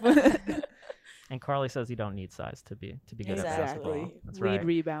gap. And Carly says you don't need size to be good at basketball. That's Lead right.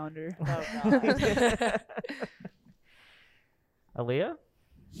 rebounder. Oh, God. Aaliyah?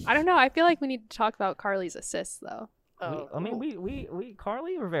 I don't know. I feel like we need to talk about Carly's assists, though. We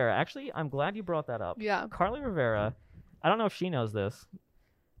Carly Rivera, actually, I'm glad you brought that up. Yeah. Carly Rivera, I don't know if she knows this,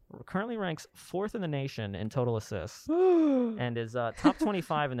 currently ranks 4th in the nation in total assists and is top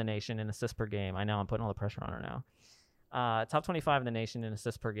 25 in the nation in assists per game. I know I'm putting all the pressure on her now. Top 25 in the nation in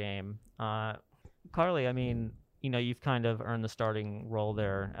assists per game. Carly, I mean, you've kind of earned the starting role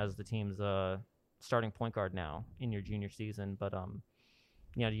there as the team's starting point guard now in your junior season. But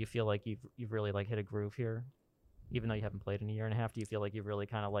do you feel like you've really like hit a groove here, even though you haven't played in a year and a half? Do you feel like you've really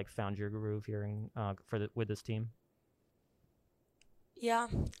kind of like found your groove here with this team? Yeah,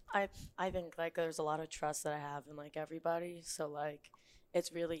 I think like there's a lot of trust that I have in like everybody. So like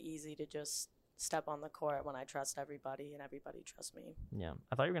it's really easy to just step on the court when I trust everybody and everybody trusts me. Yeah,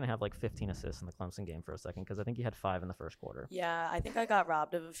 I thought you were gonna have like 15 assists in the Clemson game for a second because I think you had 5 in the first quarter. Yeah, I think I got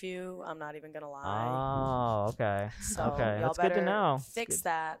robbed of a few. I'm not even gonna lie. Oh, okay. So Okay, y'all that's good to better know. Fix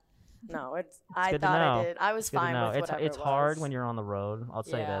that. No, I good to thought know. I did. I was Good to fine know. with whatever It's it hard was. when you're on the road. I'll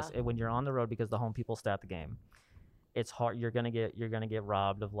say Yeah. this: when you're on the road because the home people stat the game, it's hard. You're gonna get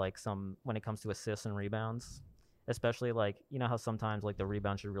robbed of like some when it comes to assists and rebounds, especially like how sometimes like the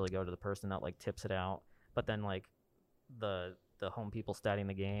rebound should really go to the person that like tips it out, but then like the home people statting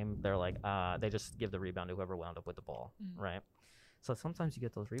the game, they're like they just give the rebound to whoever wound up with the ball, right? So sometimes you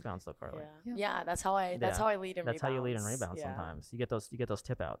get those rebounds though, Carly. Yeah, that's how I lead in That's rebounds. how you lead in rebounds Yeah. sometimes. You get those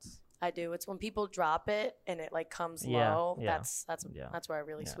tip outs. I do. It's when people drop it and it like comes Yeah, low. yeah, That's where I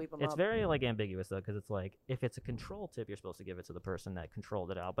really sweep them It's up. very like ambiguous though, because it's like if it's a control tip, you're supposed to give it to the person that controlled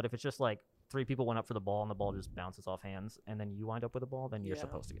it out. But if it's just like 3 people went up for the ball and the ball just bounces off hands, and then you wind up with the ball, then you're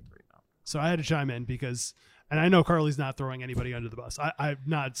supposed to get the rebound. So I had to chime in because, and I know Carly's not throwing anybody under the bus. I'm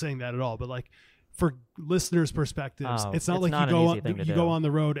not saying that at all, but like for listeners' perspectives, it's not like you go on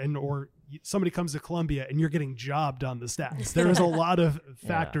the road or somebody comes to Columbia and you're getting jobbed on the stats. There is a lot of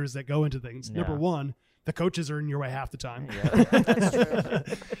factors that go into things. Yeah. Number one, the coaches are in your way half the time. That's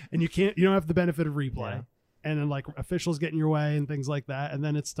true. And you don't have the benefit of replay. Yeah. And then like officials get in your way and things like that. And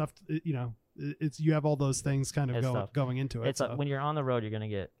then it's tough, you have all those things kind of going into it. It's when you're on the road,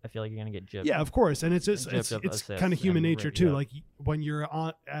 I feel like you're gonna get gypped. Yeah, of course, and it's kind of human nature too. Yeah. Like when you're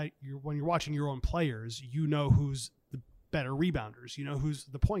watching your own players, you know who's the better rebounders, you know who's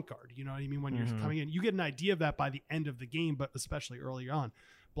the point guard. You know what I mean? When you're coming in, you get an idea of that by the end of the game, but especially early on.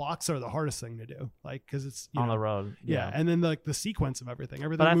 Blocks are the hardest thing to do, like because it's on the road. Yeah, and then like the sequence of everything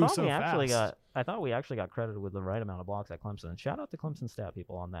But moves so fast. I thought we actually got credited with the right amount of blocks at Clemson. Shout out to Clemson stat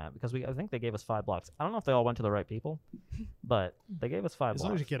people on that because I think they gave us 5 blocks. I don't know if they all went to the right people, but they gave us 5 blocks. As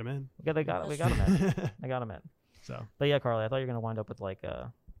long as you get them in. Yeah, we got them in. I got them in. So, but yeah, Carly, I thought you were gonna wind up with with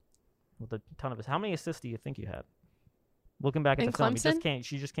a ton of us. How many assists do you think you had? Looking back at the film,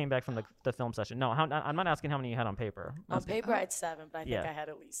 she just came back from the film session. No, I'm not asking how many you had on paper. On paper, I had 7, but I think I had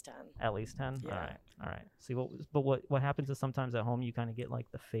at least 10. At least 10. Yeah. All right. See what happens is sometimes at home you kind of get like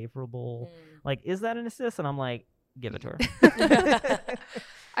the favorable, like is that an assist? And I'm like, give it to her.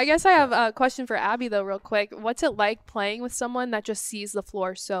 I guess I have a question for Abby though, real quick. What's it like playing with someone that just sees the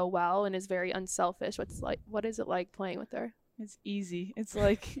floor so well and is very unselfish? What is it like playing with her? It's easy. It's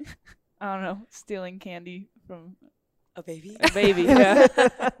like I don't know, stealing candy from a baby. Yeah.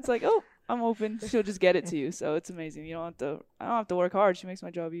 It's like, oh, I'm open. She'll just get it to you. So it's amazing. I don't have to work hard. She makes my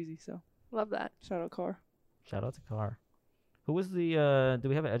job easy. So love that. Shout out Carr. Shout out to Carr. Who was the? Do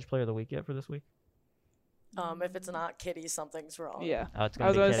we have an Edge Player of the Week yet for this week? If it's not Kitty, something's wrong. Yeah. I was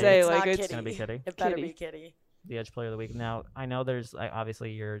gonna say it's gonna be Kitty. It better be Kitty. The Edge Player of the Week. Now I know there's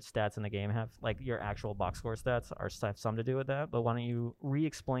obviously your stats in the game have like your actual box score stats have some to do with that. But why don't you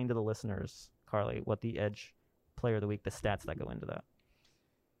re-explain to the listeners, Carly, what the Edge Player of the Week, the stats that go into that?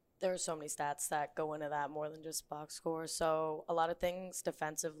 There are so many stats that go into that more than just box score. So a lot of things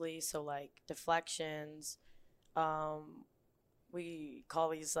defensively. So like deflections, we call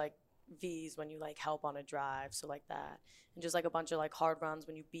these like V's when you like help on a drive. So like that, and just like a bunch of like hard runs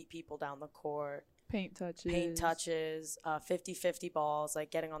when you beat people down the court. Paint touches, 50-50 balls,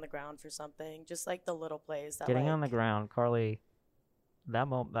 like getting on the ground for something. Just like the little plays that getting on the ground, Carly. That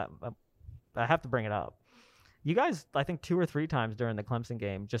moment, I have to bring it up. You guys, I think 2 or 3 times during the Clemson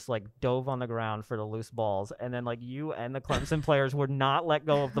game, just like dove on the ground for the loose balls, and then like you and the Clemson players would not let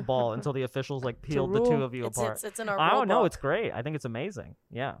go of the ball until the officials like peeled the 2 of you apart. It's in our rule book. It's great. I think it's amazing.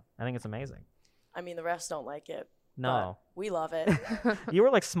 Yeah, I think it's amazing. I mean, the refs don't like it. No, we love it. You were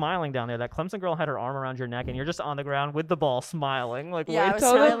like smiling down there. That Clemson girl had her arm around your neck, and you're just on the ground with the ball, smiling. Like, yeah, I was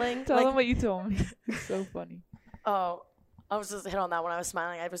smiling. Tell them what you told me. It's so funny. Oh. I was just hit on that when I was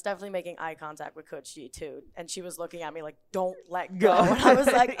smiling. I was definitely making eye contact with Coach G too, and she was looking at me like, "Don't let go." And I was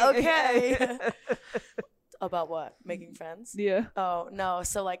like, "Okay." About what? Making friends? Yeah. Oh no.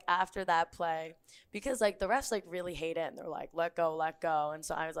 So like after that play, because like the refs like really hate it, and they're like, "Let go, let go." And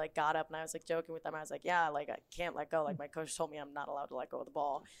so I was like, got up and I was like joking with them. I was like, "Yeah, like I can't let go. Like my coach told me I'm not allowed to let go of the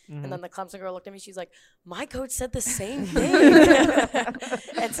ball." Mm-hmm. And then the Clemson girl looked at me. She's like, "My coach said the same thing."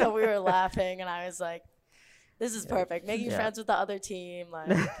 And so we were laughing, and I was like, this is perfect. Making friends with the other team,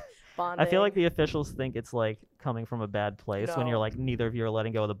 like responding. I feel like the officials think it's like coming from a bad place when you're No. like neither of you are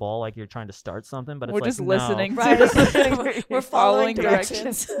letting go of the ball, like you're trying to start something, but it's We're like, just no. listening. Right. We're following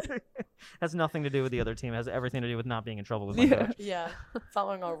directions. directions. Has nothing to do with the other team. It has everything to do with not being in trouble with my Yeah. coach. Yeah,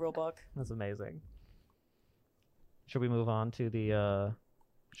 following our rule book. That's amazing. Should we move on to the?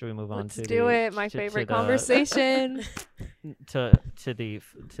 Let's to do the, it. My to favorite the- conversation. to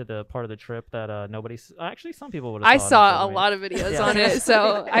the part of the trip that nobody's actually some people would have. I saw a lot of videos Yeah. on it,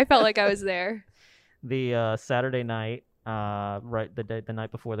 so I felt like I was there. The Saturday night, right the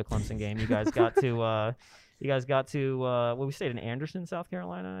night before the Clemson game, you guys got to well, we stayed in Anderson, South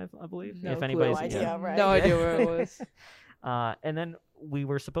Carolina, I believe. No if clue. anybody's No idea, right? No idea where it was. And then we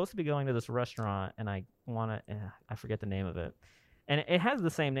were supposed to be going to this restaurant, and I forget the name of it. And it has the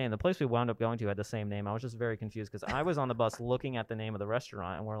same name. The place we wound up going to had the same name. I was just very confused because I was on the bus looking at the name of the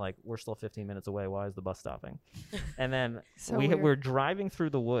restaurant, and we're like, we're still 15 minutes away. Why is the bus stopping? And then So we're weird. driving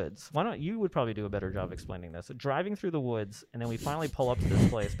through the woods. Why don't you would probably do a better job explaining this? Driving through the woods, and then we finally pull up to this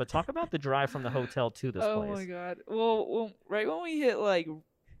place. But talk about the drive from the hotel to this Oh place. my god. Well, right when we hit like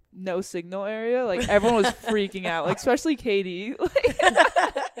no signal area, like everyone was freaking out, like especially Katie, like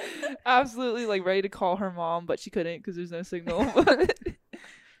absolutely like ready to call her mom, but she couldn't because there's no signal.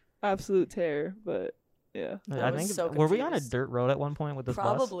 Absolute terror, but yeah. I I was think so were we on a confused. dirt road at one point with this bus?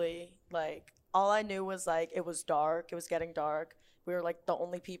 Probably. Like, all I knew was, like, it was dark. It was getting dark. We were, like, the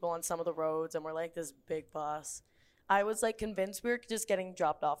only people on some of the roads, and we're, like, this big bus. I was, like, convinced we were just getting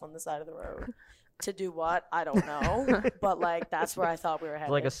dropped off on the side of the road. To do what? I don't know. But, like, that's where I thought we were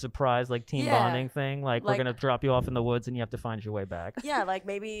headed. Like a surprise, like team Yeah. bonding thing. Like, we're Like- gonna drop you off in the woods, and you have to find your way back. Yeah, like,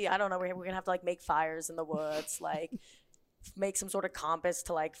 maybe, I don't know, we're going to have to, like, make fires in the woods, like, make some sort of compass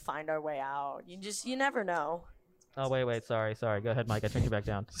to, like, find our way out. You never know. Oh wait, sorry. Go ahead, Mike. I turned you back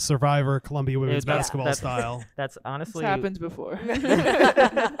down. Survivor, Columbia women's that's- basketball that's- style. That's This honestly happens before.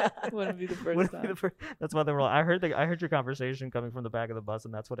 Wouldn't be the first wouldn't be time. the that's why they were. I heard your conversation coming from the back of the bus,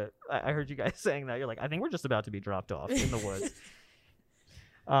 and that's what it. I heard you guys saying that. You're like, I think we're just about to be dropped off in the woods.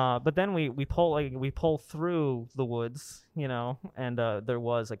 But then we pull through the woods, you know, and there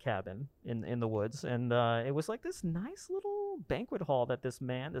was a cabin in the woods, and it was like this nice little banquet hall that this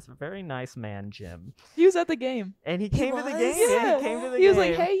very nice man, Jim, He was at the game. and he came to the was? game. Yeah. He came to the He game. was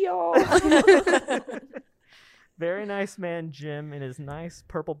like, "Hey y'all." Very nice man, Jim, in his nice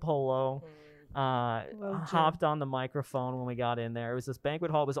purple polo. Love Jim. Hopped on the microphone when we got in there. It was this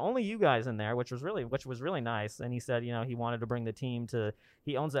banquet hall. It was only you guys in there, which was really nice. And he said, you know, he wanted to bring the team to.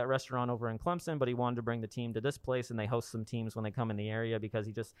 He owns that restaurant over in Clemson, but he wanted to bring the team to this place, and they host some teams when they come in the area because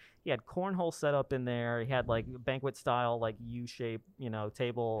he had cornhole set up in there. He had like banquet style, like U-shaped, you know,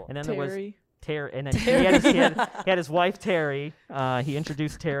 table, and then there was. Terry. Terry, and then he had his wife Terry. He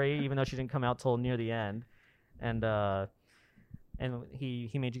introduced Terry, even though she didn't come out till near the end, and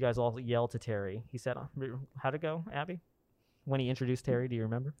he made you guys all yell to Terry. He said, "How'd it go, Abby?" When he introduced Terry, do you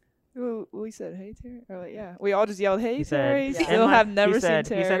remember? We said, "Hey Terry." Or like, yeah, we all just yelled, "Hey He Terry." said, Still "And have my-" never he said,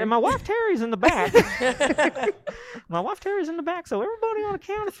 seen Terry. He said, "And my wife Terry's in the back." My wife Terry's in the back, so everybody on a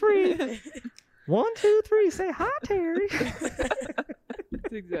count of 3. 1, 2, 3. Say hi, Terry.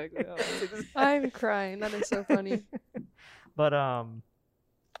 That's exactly. How it was. I'm crying. That is so funny. But and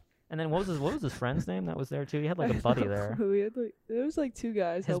then what was his friend's name that was there too? He had like a buddy there. We had like there was like 2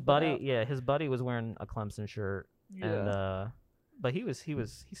 guys. His helping buddy, out. yeah, his buddy was wearing a Clemson shirt, Yeah. and but he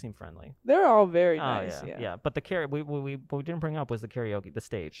seemed friendly. They're all very Oh nice. yeah. But the we didn't bring up was the karaoke, the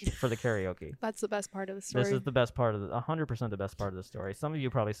stage for the karaoke. That's the best part of the story. This is the best part of 100% the best part of the story. Some of you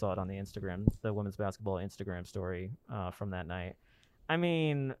probably saw it on the Instagram, the women's basketball Instagram story from that night. I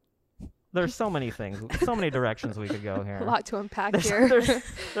mean, there's so many things, so many directions we could go here. a lot to unpack here.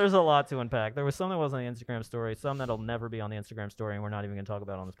 There's a lot to unpack. There was some that was on the Instagram story, some that'll never be on the Instagram story, and we're not even going to talk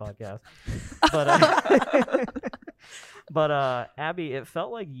about on this podcast. But Abby, it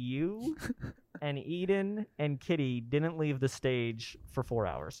felt like you and Eden and Kitty didn't leave the stage for 4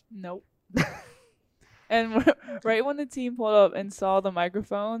 hours. Nope. And right when the team pulled up and saw the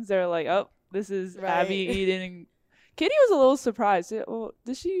microphones, they're like, "Oh, this is Right. Abby, Eden." And Kitty was a little surprised. Well,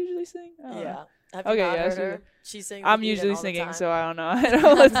 does she usually sing? I don't know. Yeah. Have you Okay, not yeah, heard she- her? She sings. I'm with Eden usually all the singing, time. so I don't know. I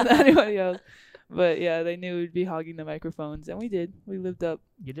don't listen to anybody else. But yeah, they knew we'd be hogging the microphones, and we did. We lived up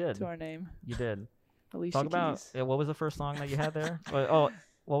You did. to our name. You did. Alicia Talk about Keys. what was the first song that you had there?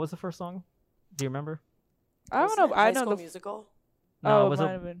 What was the first song? Do you remember? I Was don't know. it I High know School the. Musical. No, Oh, was it it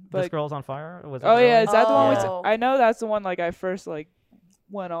might have been. This But Girl's on Fire? Was it oh that yeah, one? is that the one? Oh. I know that's the one. Like I first like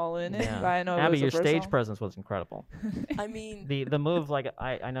went all in it. Yeah. But I know it Abby, was the your first stage song. presence was incredible. I mean, The move, like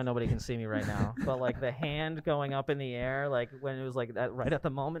I know nobody can see me right now, but like the hand going up in the air, like when it was like that right at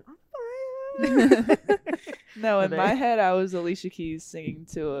the moment. No, in my head, I was Alicia Keys singing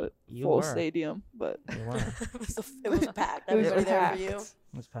to a full stadium, but it was packed. Everybody there for you.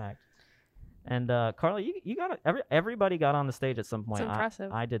 It was packed. And Carly, you got everybody got on the stage at some point. It's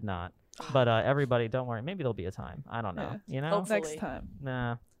impressive. I did not, but everybody, don't worry. Maybe there'll be a time. I don't know. Yeah. You know, Hopefully. Next time.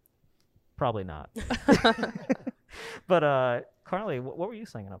 Nah, probably not. But Carly, what were you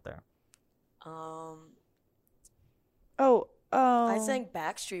singing up there? I sang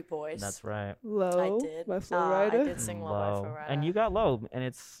Backstreet Boys. That's right. Low I did. by Flo I Rida. did sing Low by Flo Rida. And you got Low, and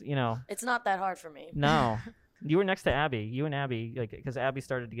it's It's not that hard for me. No. You were next to Abby. You and Abby, because Abby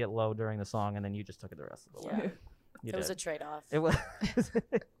started to get low during the song, and then you just took it the rest of the way. It was a trade-off. It was.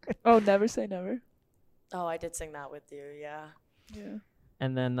 Oh, Never Say Never. Oh, I did sing that with you. Yeah. Yeah.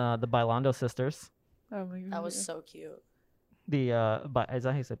 And then the Bailando sisters. Oh my god. That was so cute. Is that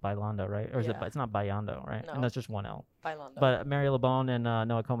how you say Bailando, right? Or is it? Yeah. It's not Bailando, right? No. And that's just one L. Bailando. But Mary LeBone and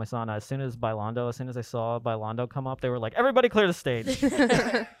Noah Comasana, as soon as I saw Bailando come up, they were like, "Everybody clear the stage."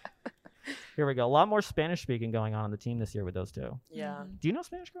 Here we go. A lot more Spanish speaking going on the team this year with those two. Yeah. Do you know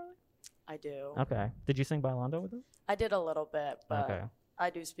Spanish, Carly? I do. Okay. Did you sing Bailando with them? I did a little bit, but Okay.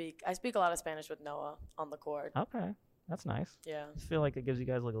 I speak a lot of Spanish with Noah on the court. Okay. That's nice. Yeah. I feel like it gives you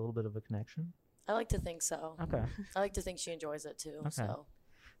guys like a little bit of a connection. I like to think so. Okay. I like to think she enjoys it too. Okay. So.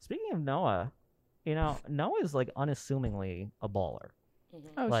 Speaking of Noah, Noah is like unassumingly a baller. Mm-hmm.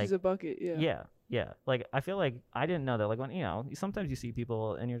 Oh, Like, she's a bucket. Yeah. Yeah. Like I feel like I didn't know that. Like when sometimes you see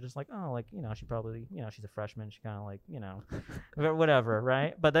people and you're just like, oh, like she probably she's a freshman. She kind of like whatever,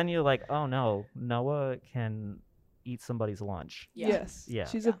 right? But then you're like, oh no, Noah can eat somebody's lunch. Yeah. Yes. Yeah.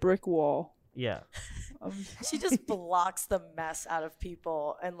 She's a brick wall. Yeah. She just blocks the mess out of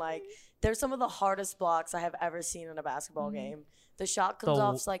people, and like there's some of the hardest blocks I have ever seen in a basketball game. The shot comes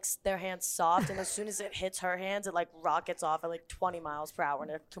off like their hands soft, and as soon as it hits her hands, it like rockets off at like 20 miles per hour in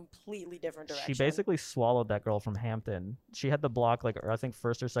a completely different direction. She basically swallowed that girl from Hampton. She had the block like I think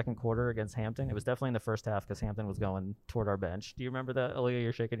first or second quarter against Hampton. It was definitely in the first half because Hampton was going toward our bench. Do you remember that, Aaliyah?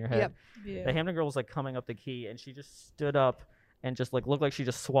 You're shaking your head. Yep. Yeah. The Hampton girl was like coming up the key, and she just stood up and just like looked like she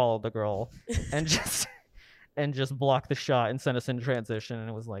just swallowed the girl and just blocked the shot and sent us in transition. And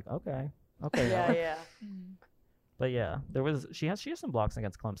it was like, okay. Yeah. But yeah, she has some blocks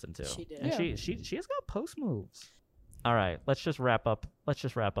against Clemson too. She did. And she has got post moves. All right, let's just wrap up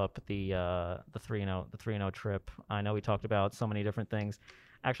the 3-0 trip. I know we talked about so many different things.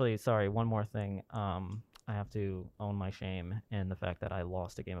 Actually, sorry, one more thing. I have to own my shame in the fact that I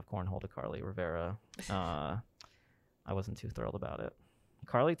lost a game of cornhole to Carly Rivera. I wasn't too thrilled about it.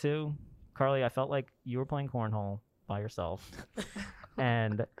 Carly too. Carly, I felt like you were playing cornhole by yourself,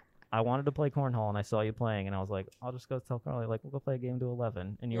 and I wanted to play cornhole, and I saw you playing, and I was like, I'll just go tell Carly, like, we'll go play a game to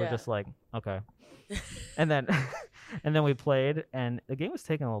 11. And you were just like, okay. and then we played, and the game was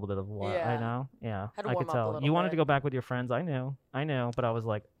taking a little bit of a while. Yeah. I know. Yeah. Had to I warm could up a tell. little You wanted bit. to go back with your friends. I knew. But I was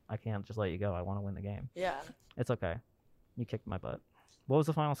like, I can't just let you go. I want to win the game. Yeah. It's okay. You kicked my butt. What was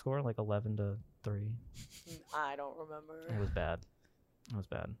the final score? Like 11-3? I don't remember. It was bad.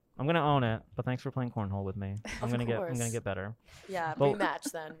 I'm gonna own it, but thanks for playing cornhole with me. I'm gonna get better. Yeah, Well-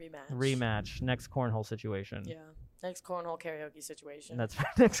 rematch then. Rematch. Rematch next cornhole situation. Yeah. Next cornhole karaoke situation. That's right.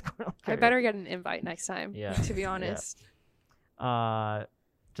 Next cornhole. I better get an invite next time. Yeah. To be honest.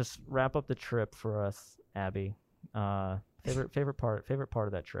 Just wrap up the trip for us, Abby. Favorite part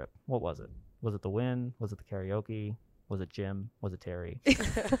of that trip. What was it? Was it the win? Was it the karaoke? Was it Jim? Was it Terry?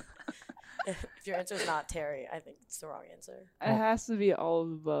 If your answer is not Terry, I think it's the wrong answer. It has to be all of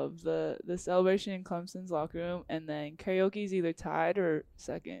the above. The celebration in Clemson's locker room, and then karaoke is either tied or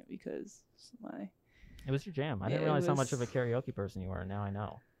second because it's my It was your jam. I Yeah, didn't it realize how much of a was- karaoke person you were. Now I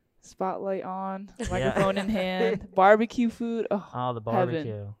know. spotlight on, microphone in hand, barbecue food. Oh, Oh, the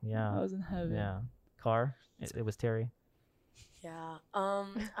barbecue. Yeah. I was in heaven. Yeah. Car. It was Terry. Yeah. I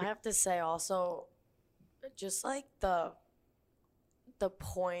have to say also, just like the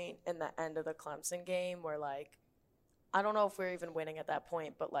point in the end of the Clemson game where like, I don't know if we were even winning at that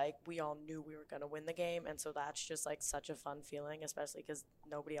point, but like we all knew we were gonna win the game, and so that's just like such a fun feeling, especially because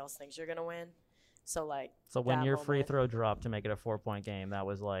nobody else thinks you're gonna win. So like. So when that your free moment- throw dropped to make it a 4-point game, that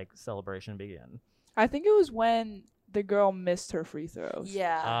was like celebration begin. I think it was when the girl missed her free throws.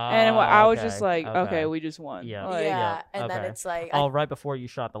 Yeah. And I was okay, just like, okay, we just won. Yeah. Like, Yeah, and then okay. it's like. Oh, right before you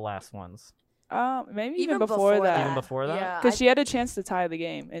shot the last ones. Maybe Even even before before that. Even before that? Yeah. Because she had a chance to tie the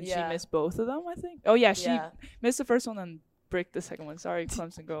game, and she Yeah. missed both of them, I think. Oh, yeah, she Yeah. missed the first one and break the second one. Sorry,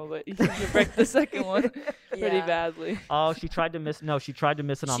 Clemson girl, but you break the second one pretty badly. Oh, she tried to miss. No, she tried to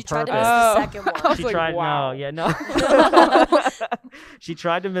miss it on She purpose. tried to miss the second one. She like, tried. wow. No, yeah, no. She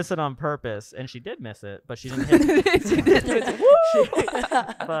tried to miss it on purpose, and she did miss it, but she didn't hit. She did miss it.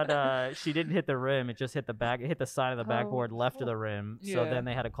 But she didn't hit the rim. It just hit the back. It hit the side of the backboard, left of the rim. So Yeah. then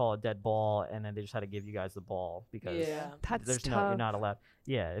they had to call a dead ball, and then they just had to give you guys the ball because That's there's tough. no, you're not allowed.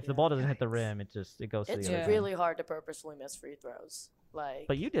 Yeah, if the ball doesn't hit the rim, it goes to It's the other. really hard to purposefully miss free throws. Like,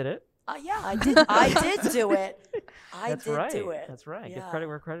 But you did it. yeah, I did. I did do it. That's did right. do it. That's right. Give Yeah. credit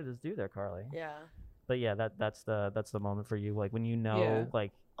where credit is due, there, Carly. Yeah. But yeah, that's the moment for you, like when you know,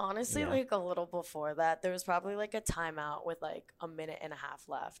 like Honestly, Yeah. like a little before that, there was probably like a timeout with like a minute and a half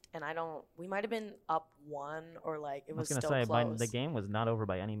left, and we might have been up 1 or like it I was was gonna still say, close. the game was not over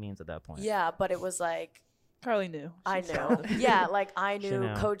by any means at that point. Yeah, but it was like Carly knew. I She knew. Yeah, like I She knew,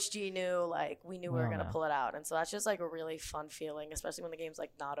 knew. Coach G knew, like we knew we were Well, gonna no. pull it out, and so that's just like a really fun feeling, especially when the game's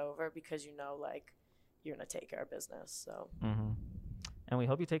like not over because you know like you're gonna take care of business. So Mm-hmm. And we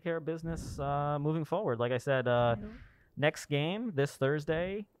hope you take care of business moving forward. Like I said, next game this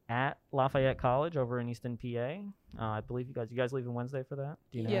Thursday at Lafayette College over in Easton, PA. I believe you guys leaving Wednesday for that?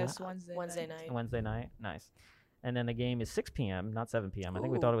 Do you know Yes, that? Wednesday night. Wednesday night. Nice. And then the game is 6 p.m., not 7 p.m. I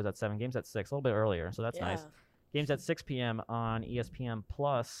think we Ooh. thought it was at 7. Game's at 6, a little bit earlier, so that's yeah. nice. Game's at 6 p.m. on ESPN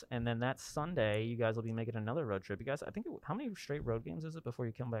Plus, and then that Sunday, you guys will be making another road trip. You guys, I think, how many straight road games is it before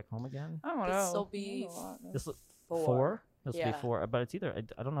you come back home again? I don't know. This'll be This four. 4? This will Yeah. be 4, but it's either.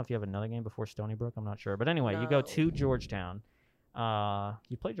 I don't know if you have another game before Stony Brook. I'm not sure, but anyway, you go No. to Georgetown.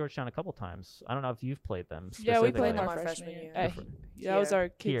 You played Georgetown a couple times. I don't know if you've played them. Yeah, we played specifically. them our our freshman freshman year. year. That was Here. our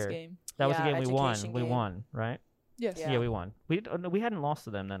kids Here. game. That was the Yeah, game we won. education We game. won, right? Yes. Yeah. Yeah, we won. We hadn't lost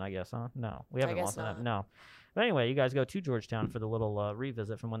to them then, I guess, huh? No, we haven't guess lost to them. not. No. But anyway, you guys go to Georgetown for the little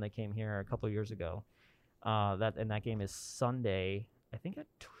revisit from when they came here a couple years ago. That game is Sunday, I think at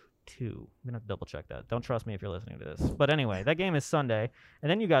 2. I'm gonna have to double check that. Don't trust me if you're listening to this. But anyway, that game is Sunday, and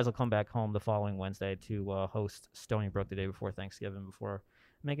then you guys will come back home the following Wednesday to host Stony Brook the day before Thanksgiving, before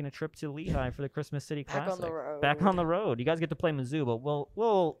making a trip to Lehigh for the Christmas City Back Classic. on the road. Back on the road. You guys get to play Mizzou, but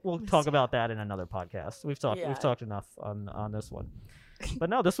we'll talk about that in another podcast. We've talked enough on this one.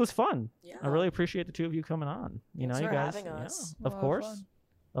 But no, this was fun. Yeah. I really appreciate the two of you coming on. Thanks you for guys, having us. of A lot of course. fun.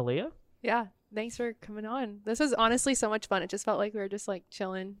 Aaliyah? Yeah, thanks for coming on. This was honestly so much fun. It just felt like we were just like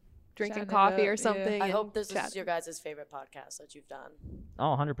chilling, drinking Chatting it coffee up, or yeah. something. I and hope this chatting. is your guys' favorite podcast that you've done.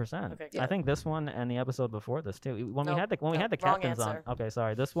 Oh, 100%. Okay, I good. think this one and the episode before this too. When we Nope, had the nope, wrong captains answer. on. Okay,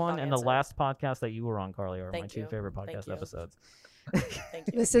 sorry. This one Wrong and answer. the last podcast that you were on, Carly, are my Thank two you. favorite Thank podcast you. episodes. Thank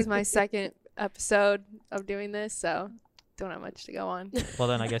you. This is my second episode of doing this, so don't have much to go on. Well,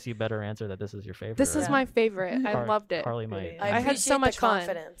 then I guess you better answer that this is your favorite. This is right? my favorite. I Car- loved it. Carly might. I, I had so appreciate much the fun.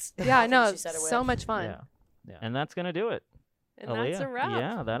 confidence. Yeah, I know. She said it So with. much fun. Yeah. And that's gonna do it. And that's a Aaliyah? wrap.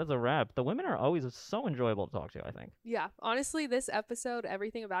 Yeah, that is a wrap. The women are always so enjoyable to talk to, I think. Yeah, honestly, this episode,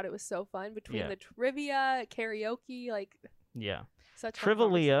 everything about it was so fun. Between Yeah. the trivia, karaoke, like Yeah. such fun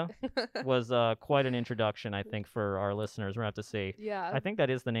Trivalia conversation. was quite an introduction, I think, for our listeners. We're going to have to see. Yeah. I think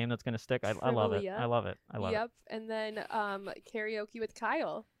that is the name that's going to stick. I love it. Trivalia. I love it. I love Yep. And then karaoke with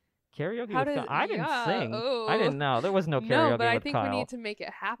Kyle. it. Karaoke How with did- I didn't yeah, sing. oh. I didn't know. There was no karaoke No, but I with think Kyle. we need to make it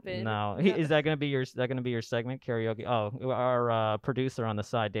happen. No, Yeah. is that going to be your segment karaoke? Oh, our producer on the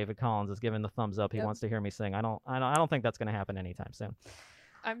side, David Collins, is giving the thumbs up. He Yep. wants to hear me sing. I don't think that's going to happen anytime soon.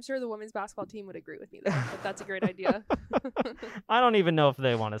 I'm sure the women's basketball team would agree with me though. But that's a great idea. I don't even know if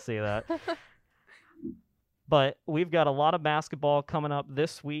they want to see that. But we've got a lot of basketball coming up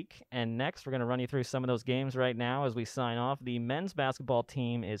this week and next. We're going to run you through some of those games right now as we sign off. The men's basketball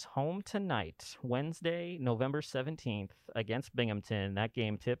team is home tonight, Wednesday, November 17th, against Binghamton. That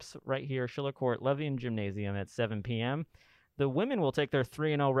game tips right here, Schiller Court, Levian Gymnasium at 7 p.m. The women will take their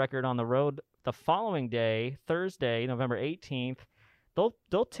 3-0 record on the road the following day, Thursday, November 18th.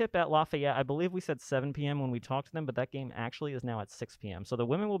 They'll tip at Lafayette. I believe we said 7 p.m. when we talked to them, but that game actually is now at 6 p.m. So the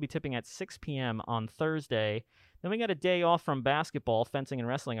women will be tipping at 6 p.m. on Thursday. Then we got a day off from basketball. Fencing and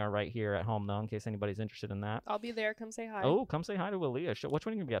wrestling are right here at home, though, in case anybody's interested in that. I'll be there. Come say hi. Oh, come say hi to Aaliyah. Which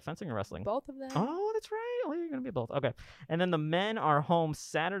one are you going to be at, fencing or wrestling? Both of them. Oh, that's right. Aaliyah, you're going to be at both. Okay. And then the men are home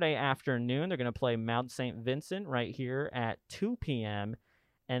Saturday afternoon. They're going to play Mount St. Vincent right here at 2 p.m.,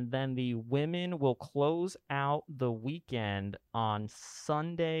 and then the women will close out the weekend on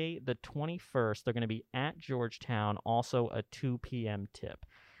Sunday, the 21st. They're going to be at Georgetown, also a 2 p.m. tip.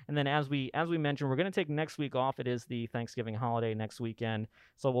 And then as we mentioned, we're going to take next week off. It is the Thanksgiving holiday next weekend.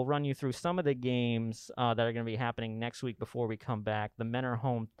 So we'll run you through some of the games that are going to be happening next week before we come back. The men are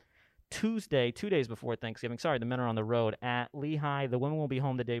home Tuesday, 2 days before Thanksgiving. Sorry, the men are on the road at Lehigh. The women will be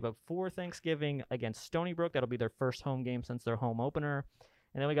home the day before Thanksgiving against Stony Brook. That'll be their first home game since their home opener.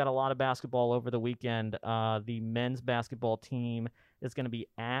 And then we got a lot of basketball over the weekend. The men's basketball team is going to be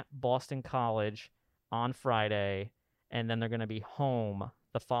at Boston College on Friday, and then they're going to be home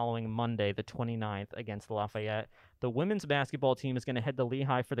the following Monday, the 29th, against Lafayette. The women's basketball team is going to head to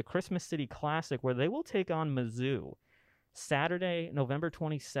Lehigh for the Christmas City Classic, where they will take on Mizzou Saturday, November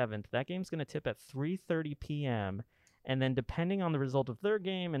 27th. That game's going to tip at 3:30 p.m., and then depending on the result of their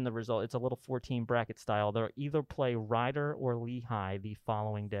game and the result, it's a little 14 bracket style. They'll either play Rider or Lehigh the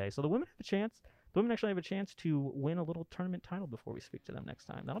following day. So the women have a chance. The women actually have a chance to win a little tournament title before we speak to them next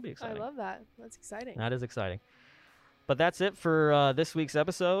time. That'll be exciting. I love that. That's exciting. That is exciting. But that's it for this week's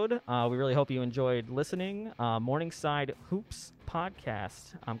episode. We really hope you enjoyed listening. Morningside Hoops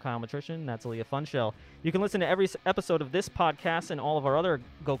Podcast. I'm Kyle Matrician. That's Aaliyah Funshell. You can listen to every episode of this podcast and all of our other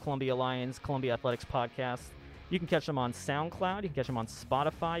Go Columbia Lions, Columbia Athletics podcasts. You can catch them on SoundCloud. You can catch them on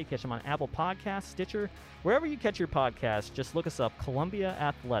Spotify. You can catch them on Apple Podcasts, Stitcher. Wherever you catch your podcast, just look us up, Columbia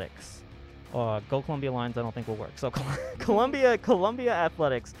Athletics. Go Columbia Lions, I don't think will work. So Columbia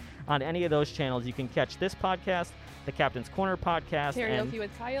Athletics on any of those channels. You can catch this podcast, the Captain's Corner podcast,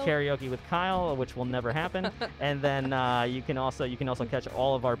 Karaoke with Kyle, which will never happen. And then you can also catch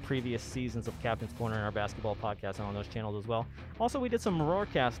all of our previous seasons of Captain's Corner and our basketball podcast on those channels as well. Also, we did some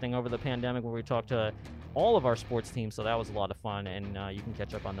Roarcasting over the pandemic where we talked to all of our sports teams, so that was a lot of fun, and you can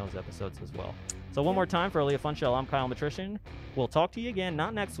catch up on those episodes as well. So one more time for Aaliyah Funshell, I'm Kyle Matrician. We'll talk to you again,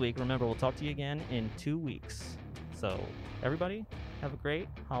 not next week. Remember, we'll talk to you again in 2 weeks. So everybody, have a great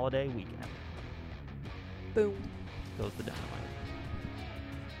holiday weekend. Boom. Goes the dynamite.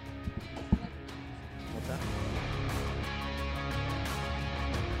 What's that?